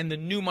contract, and the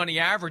new money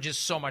average is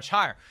so much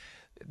higher.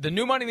 The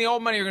new money and the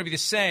old money are going to be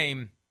the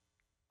same,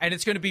 and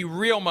it's going to be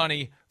real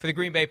money for the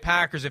Green Bay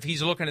Packers if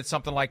he's looking at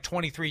something like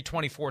 23,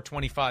 24,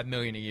 25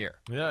 million a year.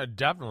 Yeah,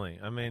 definitely.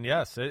 I mean,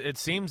 yes, it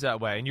seems that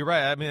way. And you're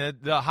right. I mean,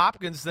 the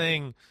Hopkins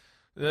thing,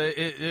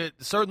 it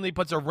certainly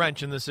puts a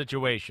wrench in the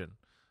situation.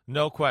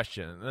 No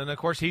question. And, of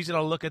course, he's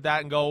going to look at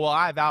that and go, well,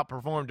 I've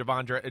outperformed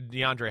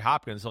DeAndre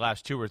Hopkins the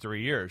last 2 or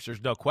 3 years.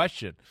 There's no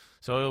question.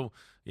 So,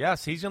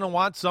 yes, he's going to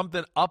want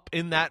something up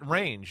in that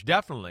range,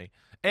 definitely.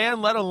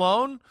 And let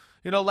alone,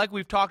 like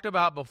we've talked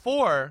about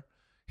before,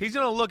 he's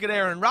going to look at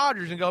Aaron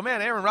Rodgers and go,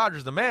 man, Aaron Rodgers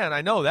is the man.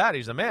 I know that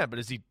he's the man, but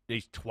is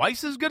he's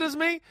twice as good as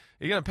me?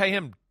 You're going to pay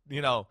him,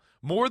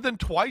 more than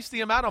twice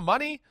the amount of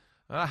money?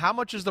 How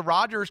much is the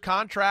Rodgers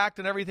contract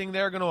and everything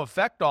there going to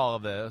affect all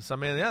of this? I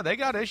mean, yeah, they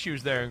got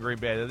issues there in Green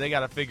Bay that they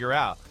got to figure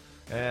out.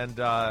 And,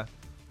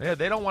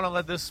 they don't want to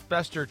let this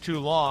fester too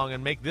long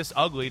and make this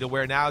ugly to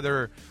where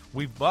now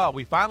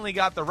we finally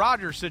got the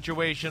Rodgers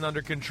situation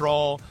under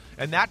control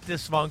and that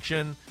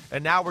dysfunction,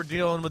 and now we're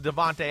dealing with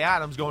Davante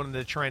Adams going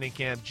into training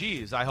camp.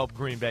 Geez, I hope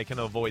Green Bay can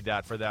avoid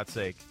that for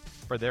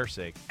their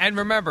sake. And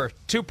remember,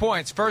 2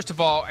 points. First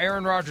of all,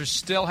 Aaron Rodgers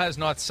still has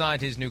not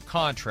signed his new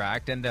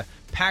contract, and the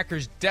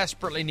Packers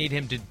desperately need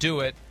him to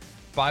do it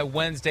by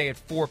Wednesday at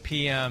 4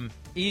 p.m.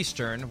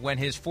 Eastern when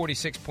his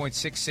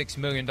 $46.66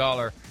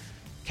 million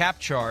cap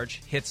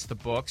charge hits the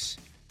books.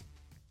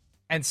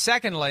 And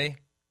secondly,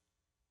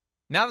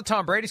 now that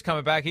Tom Brady's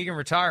coming back, he can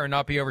retire and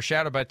not be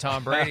overshadowed by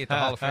Tom Brady at the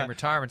Hall of Fame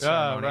retirement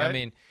ceremony. Right? I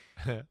mean,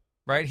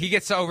 right? He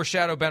gets to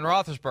overshadow Ben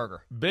Roethlisberger.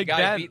 Big guy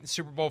Ben beat in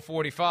Super Bowl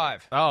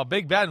 45. Oh,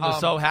 Big Ben was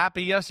so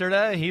happy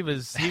yesterday. He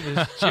was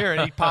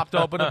cheering. He popped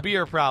open a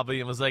beer probably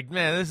and was like,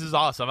 man, this is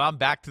awesome. I'm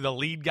back to the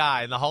lead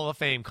guy in the Hall of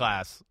Fame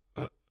class.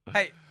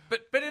 Hey,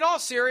 but in all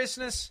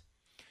seriousness,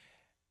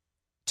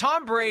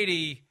 Tom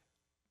Brady,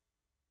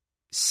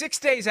 6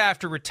 days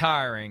after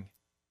retiring,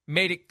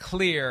 made it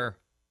clear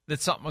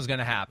that something was going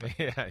to happen.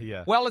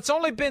 Yeah. Well, it's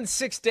only been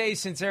 6 days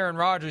since Aaron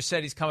Rodgers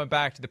said he's coming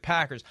back to the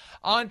Packers.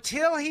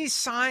 Until he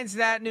signs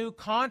that new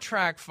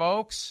contract,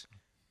 folks,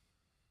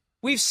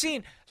 we've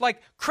seen,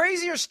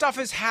 crazier stuff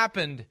has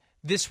happened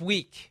this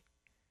week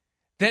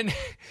than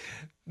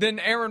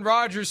Aaron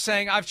Rodgers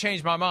saying, I've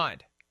changed my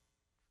mind.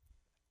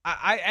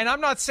 And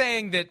I'm not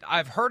saying that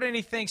I've heard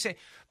anything say,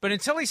 but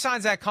until he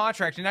signs that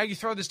contract, and now you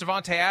throw this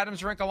Davante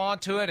Adams wrinkle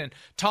onto it, and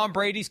Tom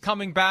Brady's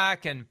coming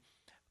back, and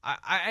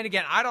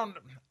again, I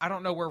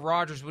don't know where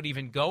Rodgers would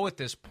even go at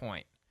this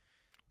point,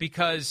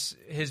 because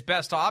his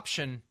best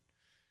option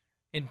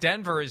in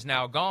Denver is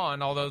now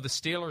gone, although the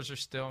Steelers are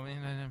still.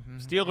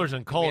 Steelers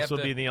and Colts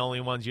would be the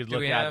only ones you'd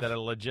look at that are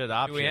legit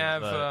options. Do we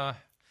have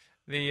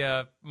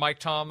the Mike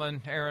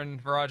Tomlin,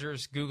 Aaron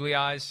Rodgers, googly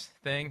eyes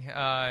thing?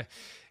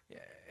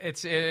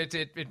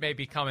 It may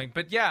be coming,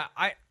 but yeah,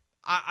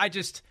 I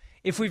just,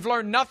 if we've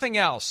learned nothing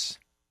else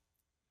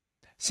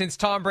since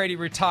Tom Brady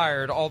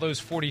retired all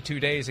those 42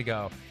 days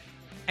ago,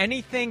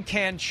 anything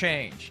can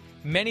change.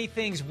 Many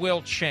things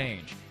will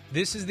change.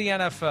 This is the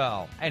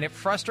NFL, and it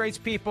frustrates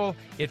people.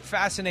 It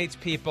fascinates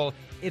people.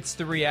 It's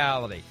the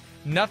reality.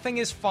 Nothing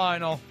is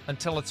final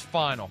until it's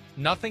final.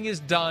 Nothing is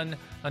done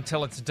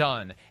until it's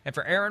done. And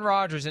for Aaron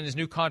Rodgers and his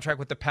new contract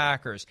with the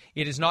Packers,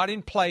 it is not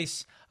in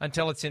place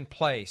until it's in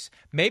place.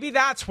 Maybe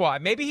that's why.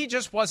 Maybe he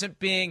just wasn't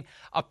being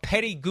a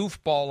petty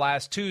goofball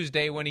last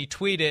Tuesday when he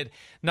tweeted,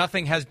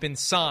 nothing has been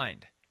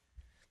signed.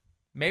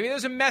 Maybe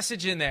there's a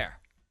message in there.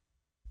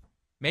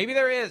 Maybe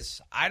there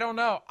is. I don't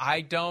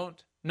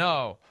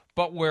know.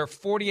 But we're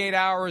 48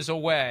 hours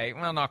away.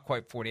 Well, not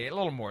quite 48, a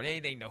little more.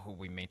 They know who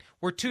we mean.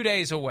 We're 2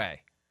 days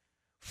away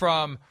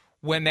from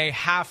when they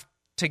have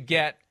to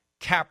get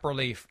cap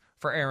relief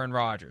for Aaron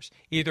Rodgers,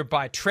 either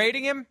by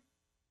trading him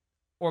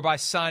or by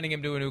signing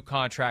him to a new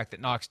contract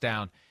that knocks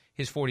down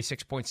his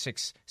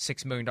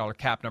 $46.66 million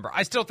cap number.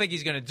 I still think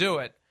he's going to do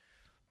it.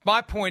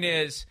 My point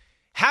is,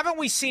 haven't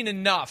we seen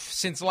enough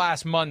since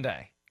last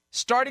Monday,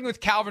 starting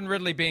with Calvin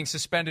Ridley being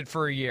suspended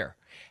for a year?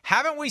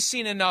 Haven't we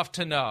seen enough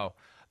to know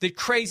that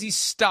crazy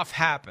stuff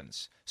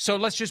happens? So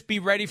let's just be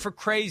ready for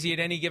crazy at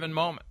any given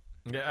moment.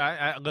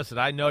 Yeah, listen,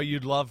 I know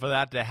you'd love for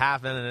that to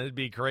happen, and it'd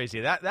be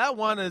crazy. That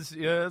one is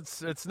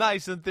it's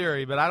nice in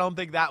theory, but I don't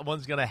think that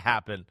one's going to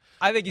happen.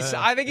 I think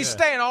he's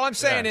staying. All I'm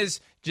saying is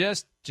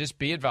just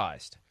be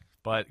advised.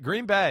 But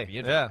Green Bay,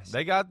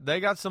 they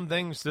got some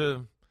things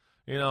to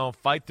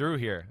fight through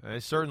here. They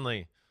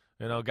certainly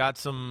got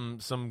some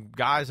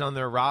guys on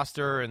their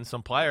roster and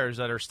some players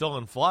that are still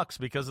in flux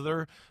because of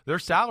their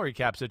salary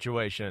cap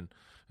situation.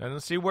 And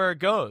let's see where it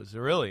goes,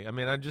 really. I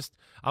mean,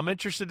 I'm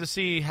interested to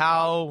see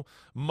how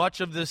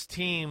much of this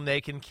team they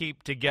can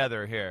keep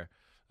together here.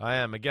 I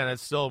am. Again,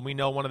 it's still, we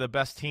know, one of the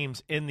best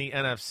teams in the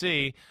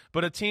NFC,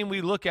 but a team we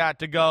look at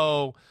to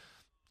go,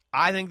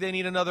 I think they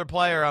need another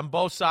player on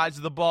both sides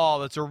of the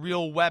ball that's a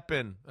real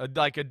weapon,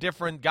 like a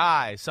different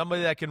guy,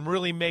 somebody that can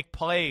really make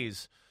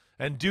plays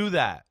and do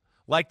that,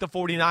 like the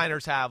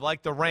 49ers have,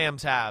 like the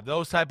Rams have,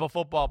 those type of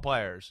football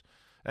players.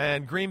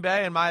 And Green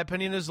Bay, in my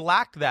opinion, has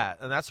lacked that,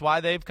 and that's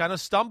why they've kind of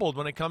stumbled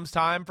when it comes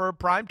time for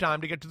prime time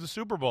to get to the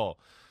Super Bowl.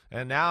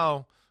 And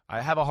now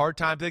I have a hard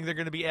time thinking they're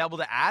going to be able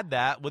to add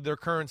that with their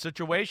current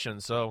situation.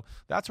 So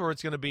that's where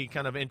it's going to be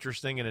kind of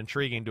interesting and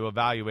intriguing to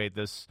evaluate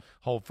this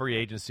whole free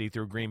agency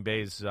through Green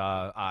Bay's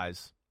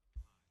eyes.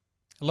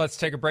 Let's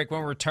take a break.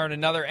 When we return,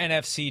 another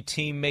NFC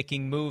team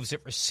making moves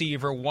at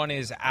receiver. One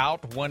is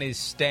out, one is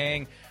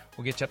staying.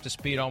 We'll get you up to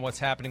speed on what's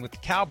happening with the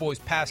Cowboys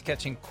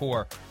pass-catching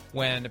core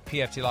when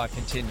PFT Live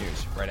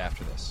continues right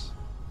after this.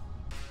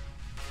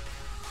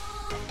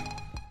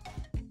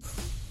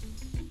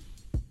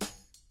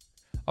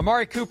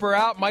 Amari Cooper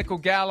out, Michael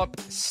Gallup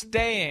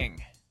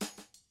staying.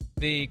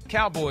 The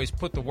Cowboys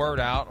put the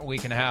word out a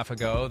week and a half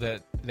ago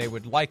that they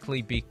would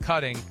likely be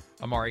cutting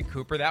Amari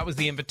Cooper. That was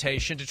the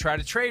invitation to try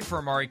to trade for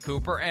Amari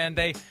Cooper, and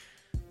they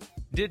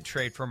did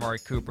trade for Amari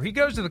Cooper. He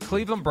goes to the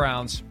Cleveland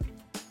Browns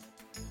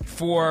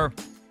for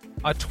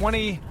a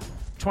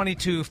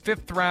 2022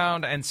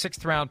 fifth-round and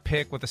sixth-round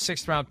pick with a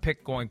sixth-round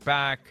pick going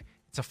back.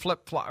 It's a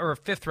flip-flop, or a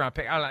fifth-round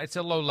pick. I don't know, it's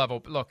a low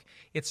level. Look,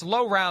 it's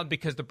low round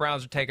because the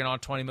Browns are taking on a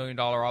 $20 million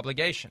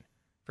obligation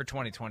for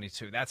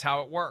 2022. That's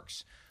how it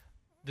works.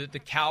 The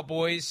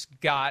Cowboys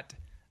got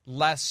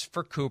less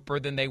for Cooper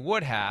than they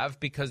would have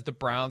because the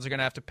Browns are going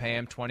to have to pay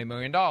him $20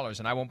 million.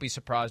 And I won't be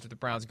surprised if the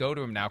Browns go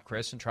to him now,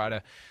 Chris, and try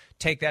to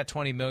take that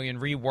 $20 million,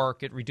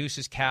 rework it, reduce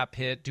his cap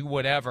hit, do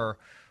whatever.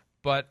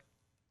 But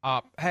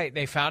hey,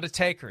 they found a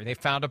taker. They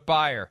found a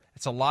buyer.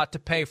 It's a lot to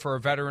pay for a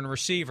veteran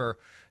receiver,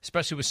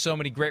 especially with so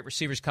many great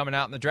receivers coming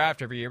out in the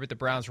draft every year, but the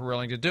Browns were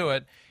willing to do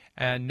it.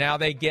 And now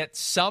they get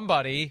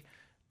somebody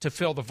to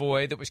fill the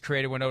void that was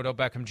created when Odell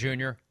Beckham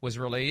Jr. was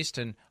released.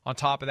 And on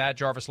top of that,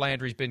 Jarvis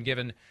Landry's been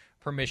given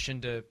permission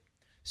to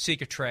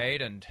seek a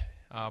trade, and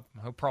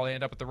he'll probably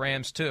end up with the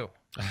Rams too.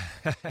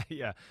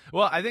 Yeah.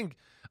 Well, I think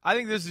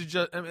this is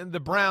just, I mean, the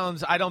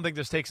Browns, I don't think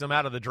this takes them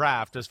out of the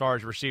draft as far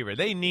as receiver.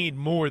 They need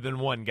more than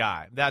one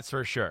guy. That's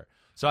for sure.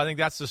 So I think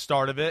that's the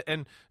start of it.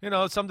 And,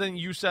 it's something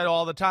you said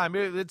all the time.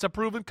 It's a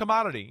proven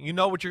commodity. You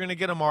know what you're going to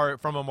get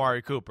from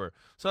Amari Cooper.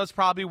 So that's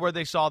probably where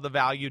they saw the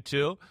value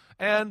too.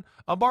 And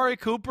Amari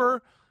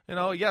Cooper,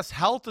 yes,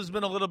 health has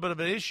been a little bit of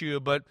an issue,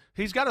 but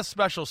he's got a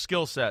special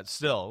skill set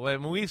still.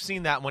 And we've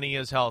seen that when he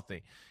is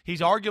healthy.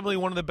 He's arguably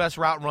one of the best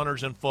route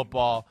runners in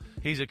football.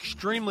 He's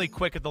extremely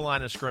quick at the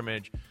line of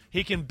scrimmage.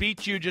 He can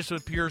beat you just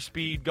with pure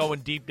speed going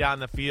deep down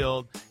the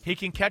field. He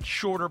can catch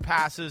shorter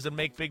passes and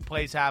make big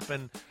plays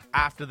happen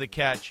after the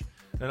catch.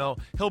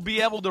 He'll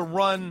be able to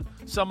run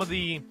some of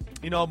the,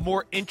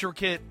 more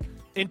intricate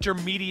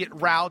intermediate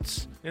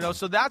routes.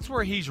 So that's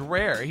where he's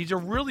rare. He's a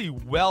really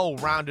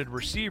well-rounded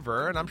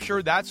receiver, and I'm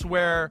sure that's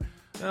where,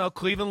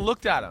 Cleveland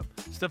looked at him.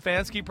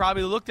 Stefanski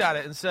probably looked at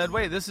it and said,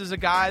 wait, this is a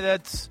guy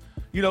that's,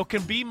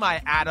 can be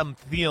my Adam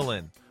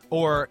Thielen.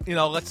 Or,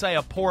 let's say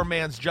a poor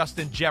man's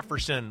Justin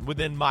Jefferson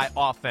within my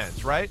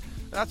offense, right?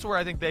 That's where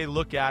I think they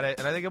look at it,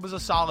 and I think it was a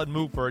solid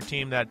move for a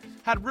team that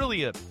had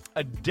really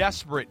a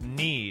desperate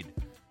need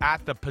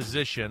at the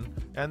position,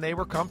 and they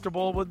were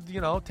comfortable with,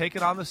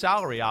 taking on the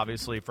salary,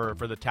 obviously, for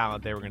the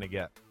talent they were going to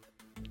get.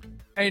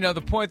 And,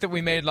 the point that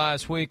we made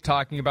last week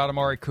talking about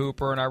Amari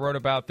Cooper, and I wrote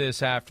about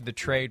this after the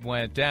trade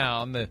went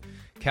down, the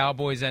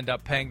Cowboys end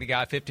up paying the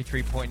guy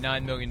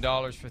 $53.9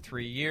 million for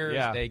 3 years.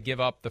 Yeah. They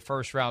give up the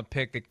first-round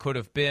pick that could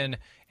have been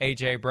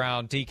A.J.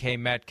 Brown, DK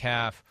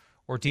Metcalf,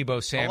 or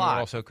Deebo Samuel,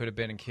 also could have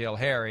been in N'Keal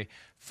Harry.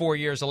 4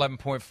 years,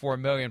 $11.4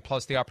 million,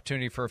 plus the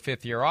opportunity for a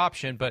fifth-year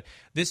option. But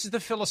this is the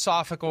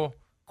philosophical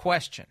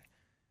question.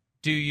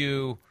 Do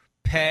you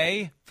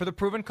pay for the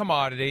proven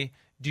commodity?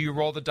 Do you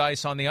roll the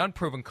dice on the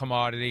unproven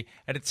commodity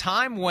at a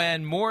time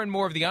when more and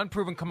more of the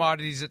unproven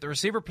commodities at the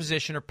receiver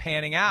position are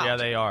panning out? Yeah,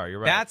 they are. You're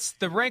right. That's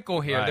the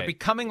wrinkle here. Right. They're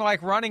becoming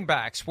like running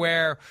backs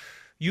where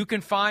you can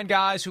find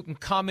guys who can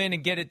come in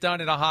and get it done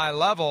at a high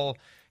level.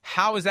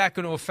 How is that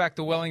going to affect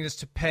the willingness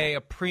to pay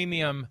a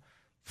premium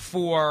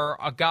for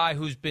a guy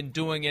who's been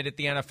doing it at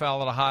the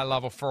NFL at a high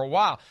level for a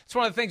while? It's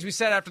one of the things we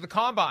said after the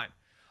Combine.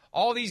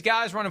 All these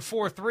guys running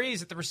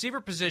 4.3s at the receiver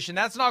position,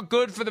 that's not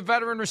good for the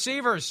veteran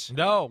receivers.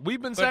 No,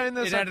 we've been saying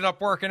this. It ended up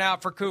working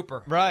out for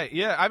Cooper. Right,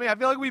 yeah. I mean, I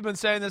feel like we've been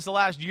saying this the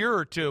last year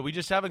or two. We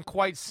just haven't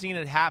quite seen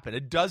it happen.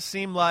 It does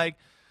seem like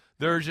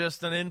there's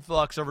just an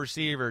influx of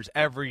receivers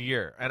every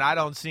year, and I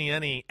don't see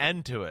any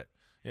end to it.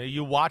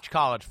 You watch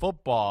college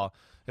football,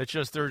 it's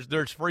just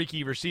there's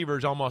freaky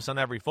receivers almost on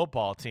every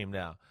football team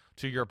now,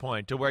 to your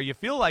point, to where you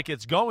feel like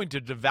it's going to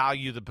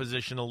devalue the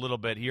position a little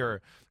bit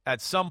here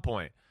at some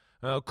point.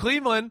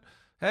 Cleveland,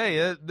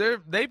 hey,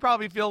 they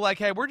probably feel like,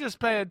 hey, we're just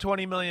paying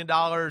 $20 million,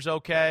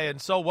 okay,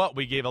 and so what?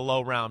 We gave a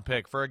low-round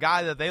pick for a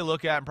guy that they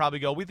look at and probably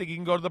go, we think he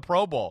can go to the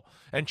Pro Bowl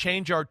and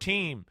change our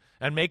team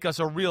and make us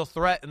a real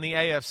threat in the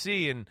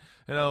AFC and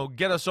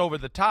get us over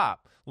the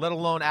top, let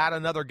alone add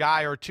another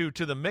guy or two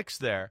to the mix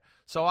there.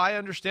 So I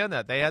understand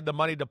that. They had the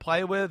money to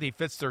play with. He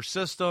fits their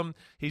system.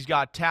 He's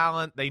got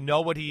talent. They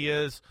know what he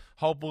is.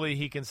 Hopefully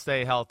he can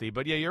stay healthy.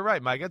 But, yeah, you're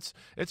right, Mike.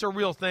 It's a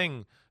real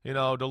thing,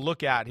 to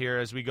look at here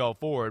as we go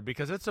forward,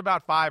 because it's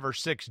about 5 or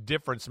 6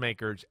 difference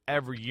makers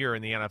every year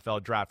in the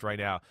NFL draft right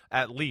now,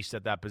 at least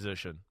at that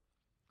position.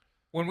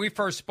 When we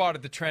first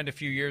spotted the trend a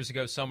few years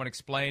ago, someone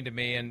explained to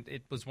me, and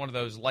it was one of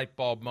those light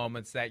bulb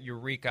moments, that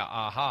eureka,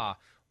 aha,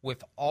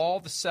 with all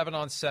the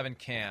 7-on-7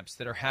 camps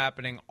that are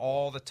happening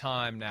all the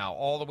time now,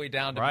 all the way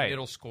down to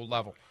middle school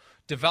level,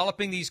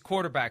 developing these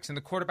quarterbacks, and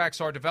the quarterbacks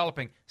are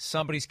developing,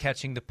 somebody's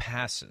catching the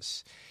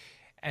passes.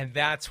 And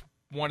that's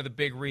one of the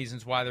big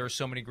reasons why there are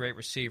so many great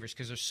receivers,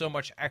 because there's so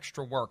much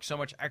extra work, so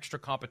much extra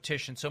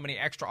competition, so many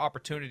extra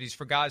opportunities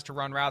for guys to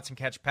run routes and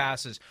catch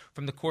passes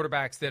from the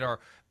quarterbacks that are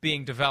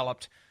being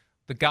developed.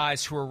 The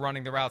guys who are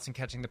running the routes and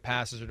catching the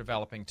passes are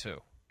developing too.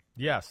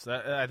 Yes,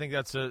 I think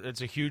it's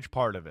a huge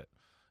part of it.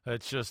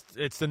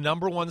 It's the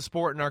number one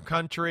sport in our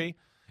country.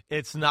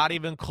 It's not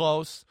even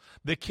close.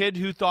 The kid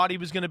who thought he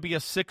was going to be a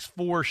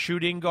 6'4"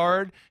 shooting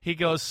guard, he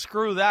goes,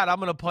 screw that, I'm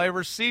going to play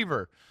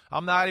receiver.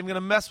 I'm not even going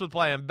to mess with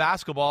playing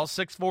basketball.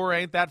 6'4"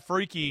 ain't that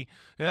freaky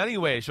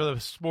anyways for the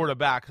sport of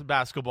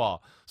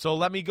basketball. So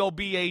let me go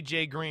be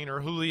A.J. Green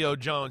or Julio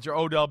Jones or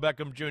Odell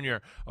Beckham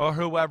Jr. or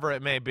whoever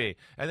it may be.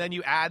 And then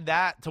you add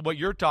that to what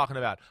you're talking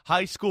about.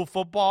 High school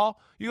football.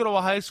 You go to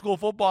a high school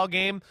football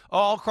game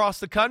all across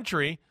the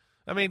country.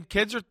 I mean,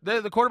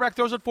 the quarterback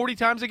throws it 40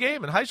 times a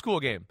game in a high school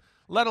game,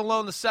 let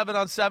alone the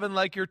 7-on-7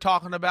 like you're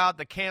talking about,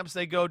 the camps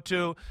they go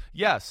to.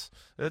 Yes,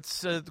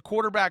 it's the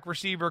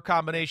quarterback-receiver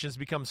combinations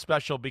become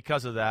special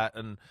because of that.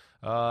 And,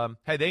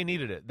 hey, they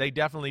needed it. They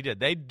definitely did.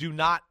 They do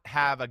not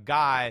have a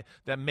guy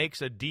that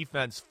makes a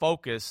defense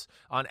focus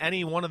on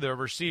any one of their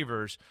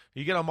receivers.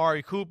 You get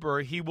Amari Cooper,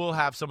 he will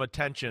have some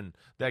attention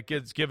that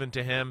gets given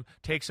to him,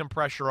 take some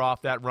pressure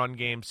off that run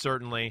game,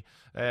 certainly.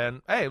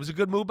 And, hey, it was a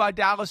good move by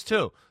Dallas,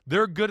 too.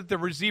 They're good at the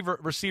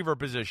receiver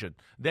position.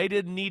 They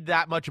didn't need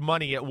that much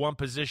money at one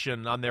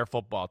position on their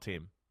football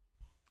team.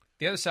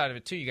 The other side of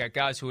it, too, you got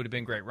guys who would have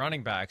been great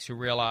running backs who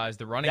realized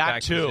the running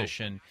back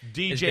position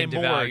DJ has been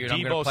Moore, devalued. Debo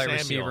I'm going to play Samuel.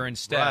 receiver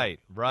instead.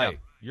 Right. Yep.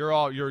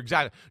 You're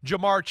exactly.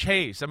 Jamar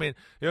Chase. I mean,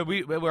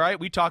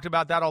 we talked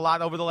about that a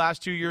lot over the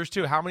last 2 years,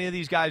 too. How many of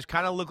these guys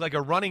kind of look like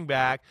a running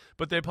back,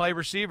 but they play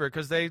receiver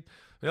because they –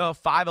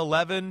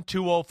 5'11",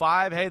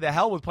 205. Hey, the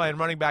hell with playing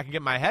running back and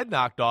get my head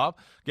knocked off.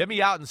 Get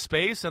me out in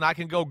space, and I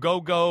can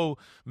go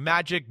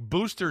magic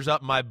boosters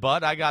up my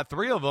butt. I got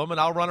 3 of them, and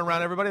I'll run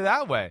around everybody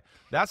that way.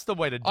 That's the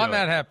way to do it. On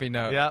that happy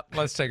note,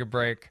 let's take a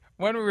break.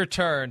 When we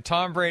return,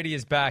 Tom Brady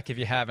is back, if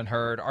you haven't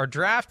heard. Our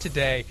draft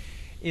today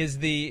is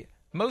the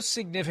most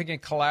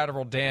significant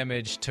collateral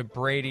damage to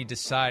Brady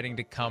deciding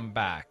to come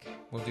back.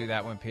 We'll do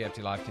that when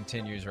PFT Live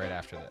continues right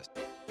after this.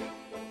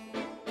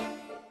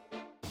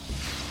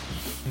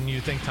 And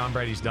you think Tom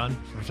Brady's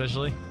done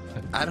officially?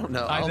 I don't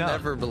know. I'll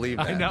never believe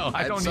that. I know.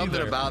 I don't Something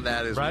either. about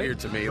that is weird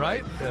to me.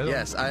 Right? Like,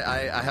 yes,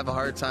 I have a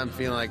hard time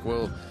feeling like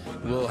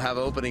we'll have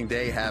opening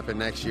day happen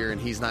next year and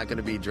he's not going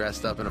to be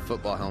dressed up in a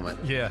football helmet.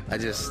 Yeah.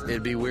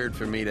 It'd be weird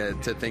for me to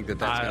think that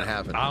that's going to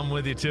happen. I'm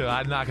with you too.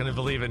 I'm not going to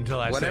believe it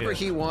until I see it. Whatever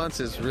he wants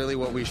is really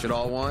what we should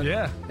all want.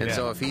 Yeah. And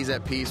so if he's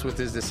at peace with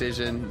his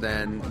decision,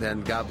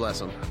 then God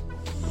bless him.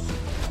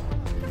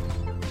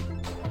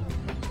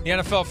 The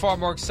NFL far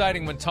more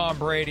exciting when Tom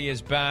Brady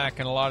is back,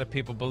 and a lot of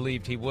people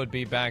believed he would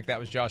be back. That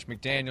was Josh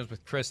McDaniels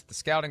with Chris at the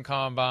Scouting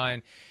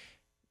Combine.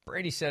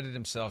 Brady said it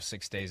himself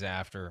 6 days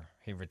after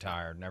he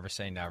retired. Never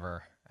say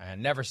never,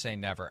 and never say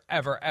never,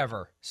 ever,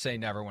 ever say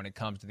never when it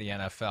comes to the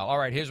NFL. All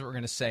right, here's what we're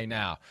going to say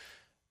now.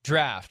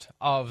 Draft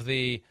of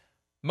the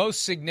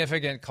most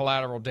significant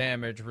collateral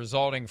damage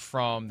resulting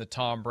from the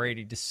Tom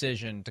Brady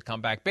decision to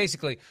come back.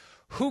 Basically,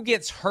 who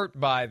gets hurt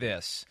by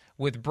this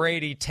with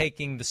Brady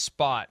taking the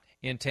spot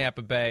in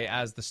Tampa Bay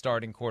as the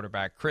starting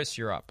quarterback? Chris,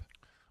 you're up.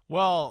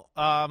 Well,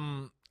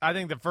 I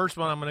think the first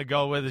one I'm going to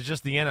go with is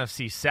just the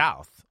NFC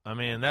South. I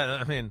mean,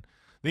 the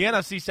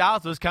NFC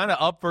South was kind of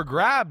up for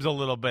grabs a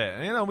little bit.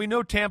 We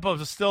know Tampa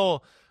is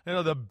still,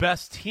 the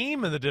best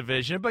team in the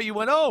division, but you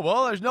went, oh,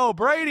 well, there's no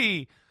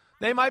Brady.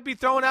 They might be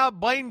throwing out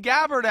Blaine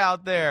Gabbert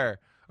out there.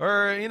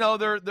 Or,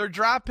 their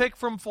draft pick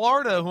from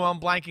Florida, who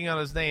I'm blanking on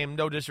his name,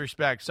 no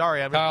disrespect.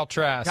 Sorry. Kyle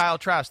Trask. Kyle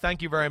Trask,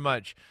 thank you very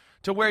much.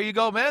 To where you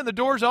go, man, the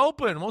door's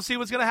open. We'll see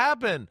what's going to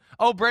happen.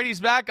 Oh,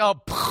 Brady's back.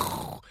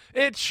 Oh,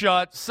 it's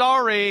shut.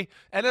 Sorry.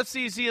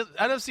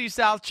 NFC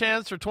South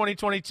chance for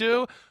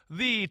 2022.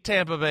 the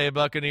Tampa Bay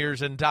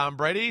Buccaneers and Tom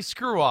Brady.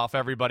 Screw off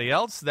everybody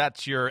else.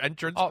 That's your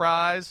entrance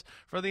prize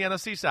for the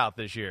NFC South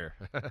this year.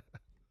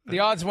 The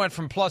odds went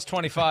from plus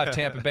 25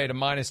 Tampa Bay to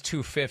minus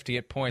 250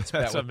 at points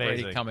bet with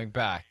amazing. Brady coming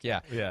back.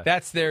 Yeah.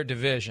 That's their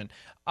division.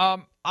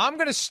 I'm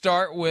going to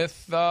start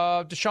with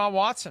Deshaun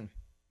Watson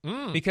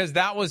because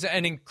that was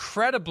an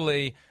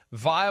incredibly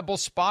viable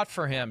spot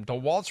for him to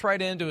waltz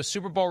right into a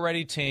Super Bowl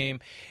ready team,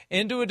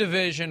 into a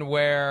division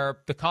where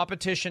the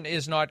competition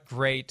is not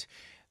great.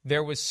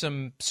 There was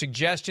some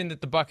suggestion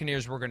that the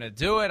Buccaneers were going to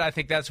do it. I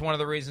think that's one of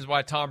the reasons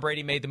why Tom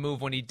Brady made the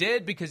move when he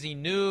did, because he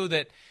knew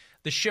that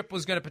the ship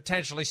was going to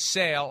potentially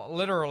sail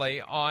literally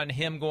on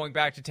him going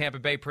back to Tampa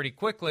Bay pretty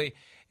quickly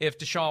if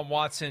Deshaun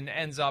Watson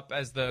ends up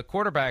as the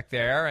quarterback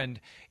there. And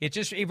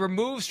it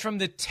removes from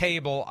the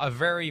table a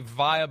very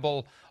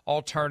viable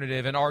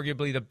alternative and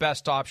arguably the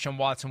best option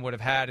Watson would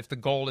have had if the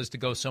goal is to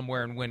go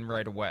somewhere and win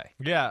right away.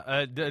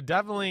 Yeah,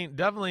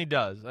 definitely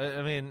does.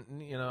 I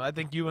mean, I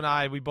think you and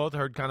I, we both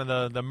heard kind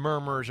of the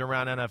murmurs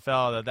around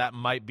NFL that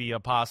might be a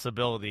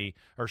possibility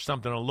or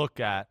something to look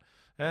at.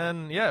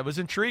 And, yeah, it was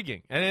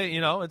intriguing. And,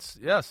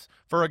 yes,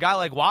 for a guy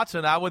like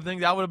Watson, I would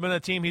think that would have been a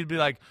team he'd be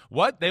like,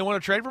 what, they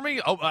want to trade for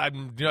me? Oh,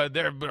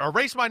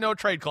 erase my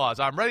no-trade clause.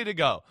 I'm ready to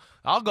go.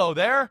 I'll go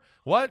there.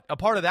 What, a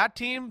part of that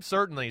team?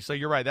 Certainly. So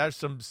you're right. That's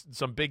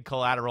some big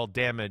collateral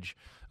damage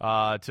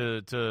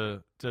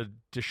to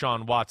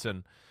Deshaun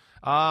Watson.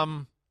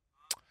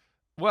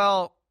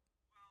 Well,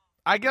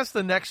 I guess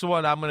the next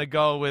one I'm going to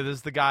go with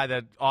is the guy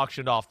that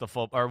auctioned off the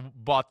or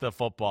bought the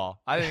football.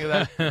 I think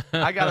that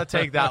I got to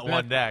take that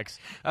one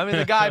next. I mean,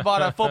 the guy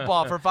bought a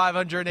football for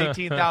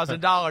 $518,000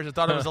 and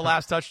thought it was the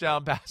last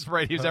touchdown pass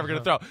Brady was ever going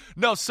to throw.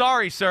 No,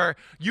 sorry, sir.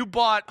 You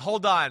bought.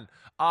 Hold on.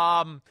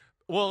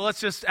 Well,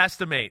 let's just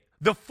estimate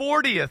the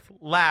 40th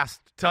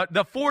last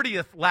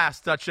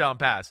touchdown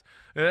pass.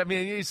 I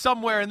mean, he's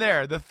somewhere in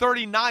there. The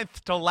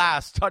 39th to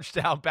last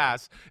touchdown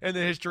pass in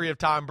the history of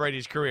Tom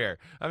Brady's career.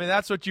 I mean,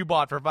 that's what you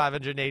bought for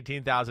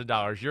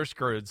 $518,000. You're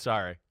screwed.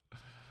 Sorry.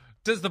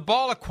 Does the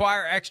ball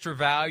acquire extra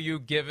value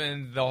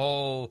given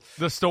the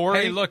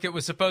story? Hey, look, it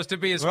was supposed to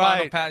be his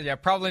final pass. Yeah,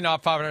 probably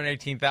not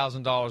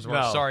 $518,000 worth.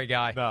 No, sorry,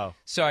 guy. No.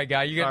 Sorry,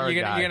 guy. You're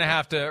going to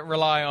have to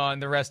rely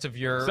on the rest of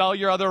your... Sell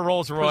your other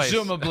Rolls Royce.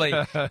 Presumably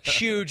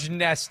huge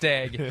nest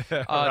egg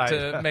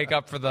to make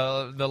up for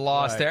the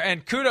loss there.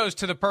 And kudos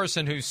to the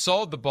person who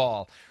sold the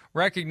ball,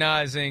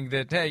 recognizing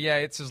that, hey, yeah,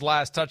 it's his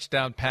last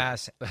touchdown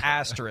pass,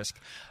 asterisk.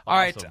 All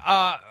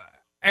right,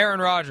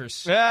 Aaron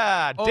Rodgers.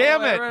 Yeah,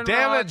 damn it.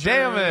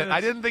 I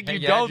didn't think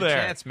you'd go there.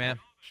 Chance, man.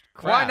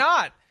 Crap.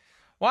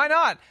 Why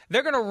not?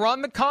 They're going to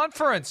run the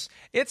conference.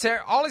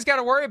 All he's got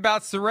to worry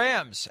about is the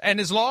Rams. And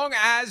as long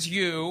as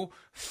you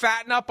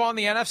fatten up on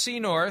the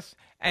NFC North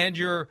and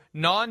your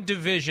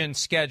non-division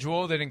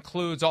schedule that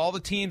includes all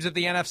the teams of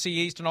the NFC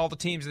East and all the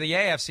teams of the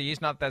AFC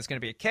East, not that that's going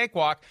to be a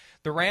cakewalk,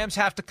 the Rams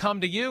have to come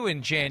to you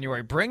in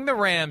January. Bring the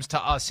Rams to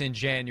us in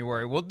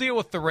January. We'll deal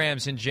with the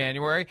Rams in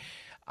January.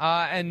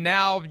 And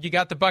now you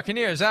got the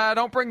Buccaneers.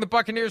 Don't bring the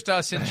Buccaneers to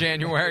us in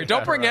January.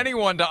 Don't bring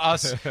anyone to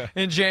us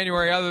in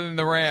January other than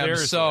the Rams.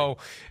 Seriously. So,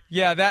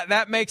 yeah,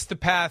 that makes the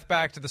path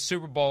back to the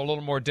Super Bowl a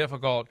little more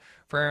difficult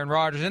for Aaron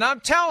Rodgers. And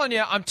I'm telling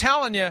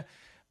you,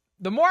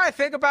 the more I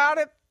think about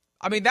it,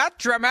 I mean, that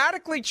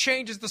dramatically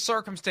changes the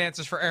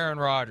circumstances for Aaron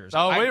Rodgers.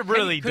 Oh, it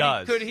really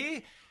does. Could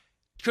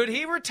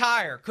he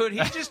retire? Could he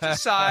just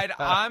decide,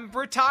 I'm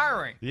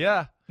retiring?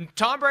 Yeah.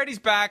 Tom Brady's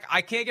back.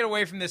 I can't get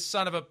away from this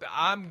son of a.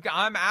 I'm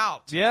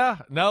out. Yeah.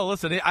 No,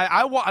 listen.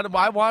 I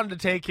wanted to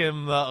take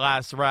him the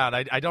last round.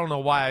 I don't know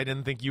why I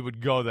didn't think you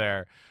would go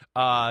there.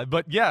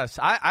 But yes,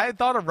 I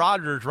thought of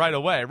Rodgers right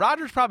away.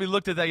 Rodgers probably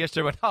looked at that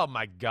yesterday and went, "Oh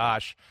my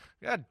gosh,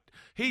 God,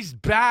 he's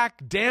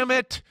back! Damn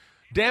it!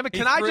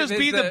 Can I just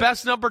be the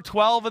best number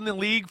 12 in the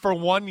league for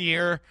 1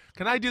 year?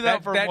 Can I do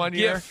that for 1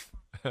 year?"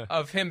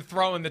 Of him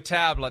throwing the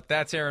tablet.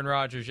 That's Aaron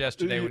Rodgers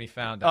yesterday when he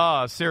found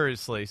out. Oh,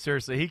 seriously.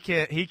 He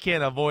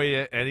can't avoid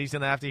it, and he's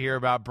going to have to hear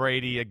about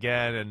Brady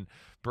again, and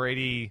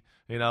Brady,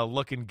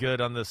 looking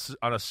good on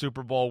a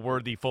Super Bowl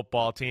worthy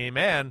football team.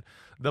 And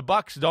the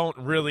Bucs don't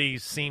really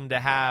seem to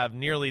have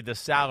nearly the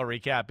salary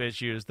cap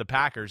issues the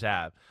Packers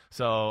have.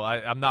 So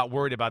I'm not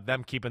worried about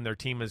them keeping their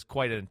team as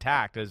quite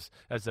intact as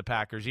the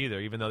Packers either,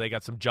 even though they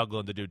got some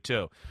juggling to do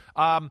too.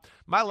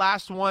 My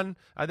last one,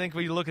 I think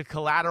when you look at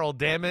collateral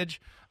damage,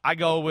 I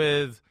go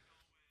with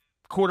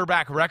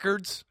quarterback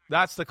records.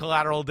 That's the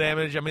collateral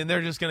damage. I mean,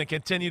 they're just going to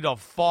continue to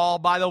fall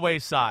by the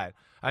wayside.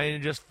 I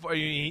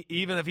mean,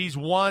 even if he's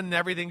won,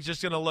 everything's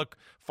just going to look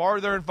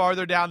farther and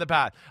farther down the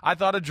path. I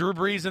thought of Drew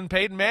Brees and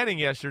Peyton Manning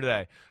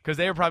yesterday because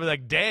they were probably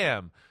like,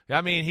 damn.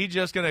 I mean, he's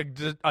just going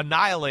to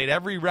annihilate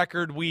every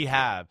record we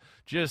have.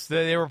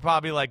 They were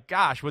probably like,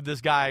 gosh, would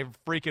this guy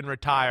freaking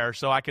retire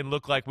so I can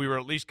look like we were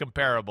at least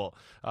comparable?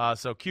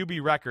 So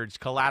QB records,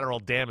 collateral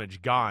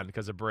damage gone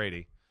because of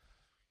Brady.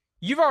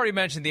 You've already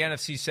mentioned the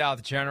NFC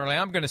South generally.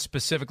 I'm going to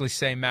specifically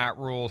say Matt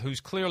Rule,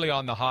 who's clearly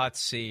on the hot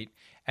seat.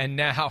 And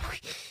now,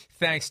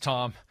 thanks,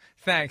 Tom.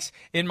 Thanks.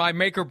 In my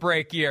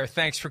make-or-break year,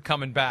 thanks for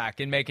coming back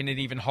and making it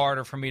even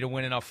harder for me to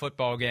win enough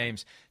football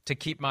games to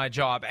keep my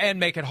job and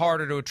make it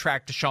harder to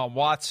attract Deshaun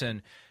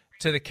Watson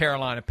to the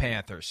Carolina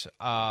Panthers.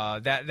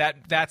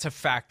 That's a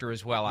factor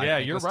as well, I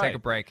think. You're Let's right. take a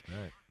break.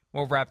 Right.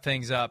 We'll wrap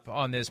things up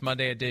on this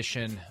Monday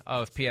edition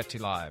of PFT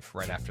Live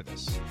right after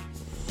this.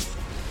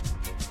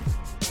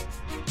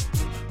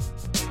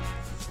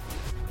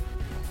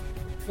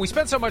 We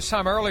spent so much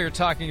time earlier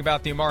talking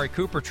about the Amari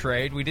Cooper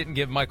trade. We didn't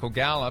give Michael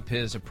Gallup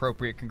his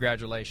appropriate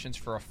congratulations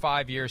for a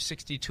 5-year,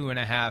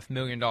 $62.5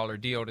 million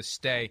deal to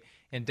stay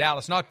in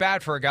Dallas. Not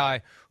bad for a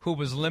guy who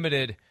was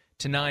limited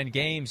to 9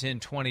 games in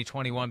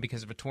 2021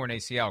 because of a torn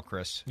ACL,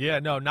 Chris. Yeah,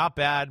 no, not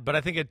bad. But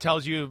I think it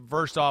tells you,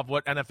 first off,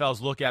 what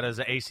NFLs look at as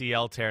an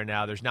ACL tear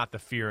now. There's not the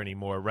fear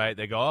anymore, right?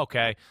 They go,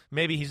 okay,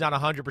 maybe he's not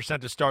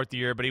 100% to start the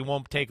year, but he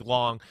won't take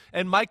long.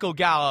 And Michael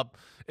Gallup,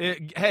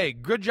 hey,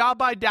 good job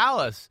by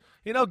Dallas.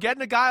 You know,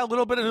 getting a guy a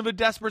little bit in a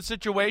desperate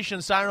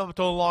situation, signing up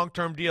to a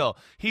long-term deal.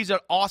 He's an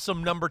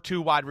awesome number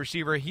 2 wide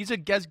receiver. He's a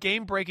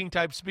game-breaking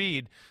type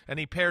speed, and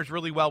he pairs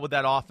really well with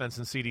that offense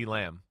in CeeDee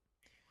Lamb.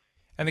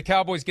 And the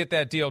Cowboys get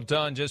that deal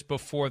done just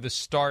before the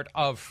start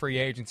of free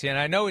agency. And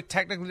I know it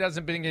technically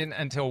doesn't begin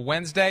until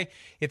Wednesday.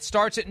 It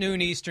starts at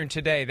noon Eastern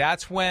today.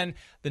 That's when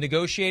the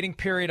negotiating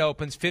period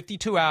opens,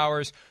 52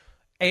 hours.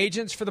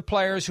 Agents for the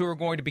players who are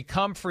going to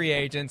become free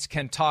agents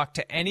can talk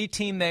to any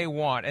team they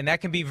want, and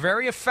that can be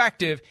very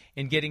effective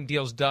in getting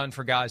deals done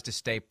for guys to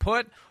stay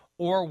put,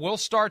 or we'll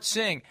start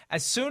seeing,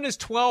 as soon as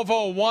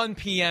 12:01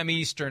 p.m.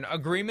 Eastern,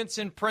 agreements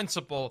in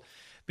principle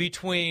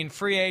between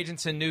free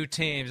agents and new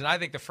teams. And I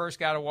think the first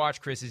guy to watch,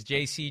 Chris, is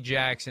J.C.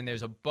 Jackson.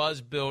 There's a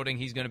buzz building.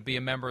 He's going to be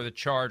a member of the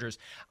Chargers.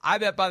 I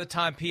bet by the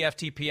time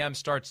PFTPM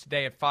starts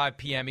today at 5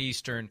 p.m.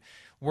 Eastern,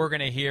 we're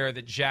going to hear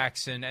that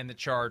Jackson and the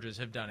Chargers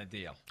have done a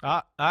deal.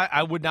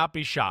 I would not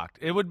be shocked.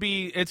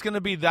 It's going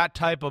to be that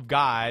type of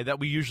guy that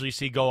we usually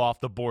see go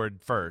off the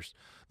board first.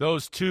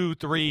 Those 2,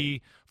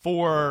 3,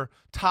 4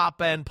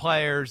 top-end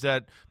players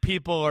that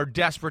people are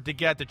desperate to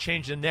get to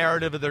change the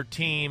narrative of their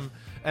team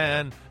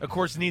and, of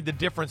course, need the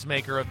difference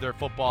maker of their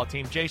football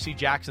team. J.C.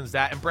 Jackson's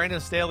that. And Brandon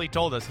Staley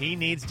told us he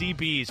needs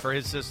DBs for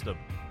his system.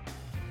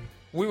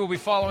 We will be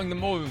following the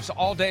moves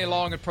all day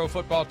long at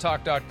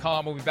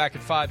ProFootballTalk.com. We'll be back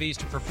at 5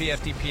 Eastern for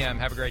PFTPM.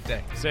 Have a great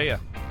day. See ya.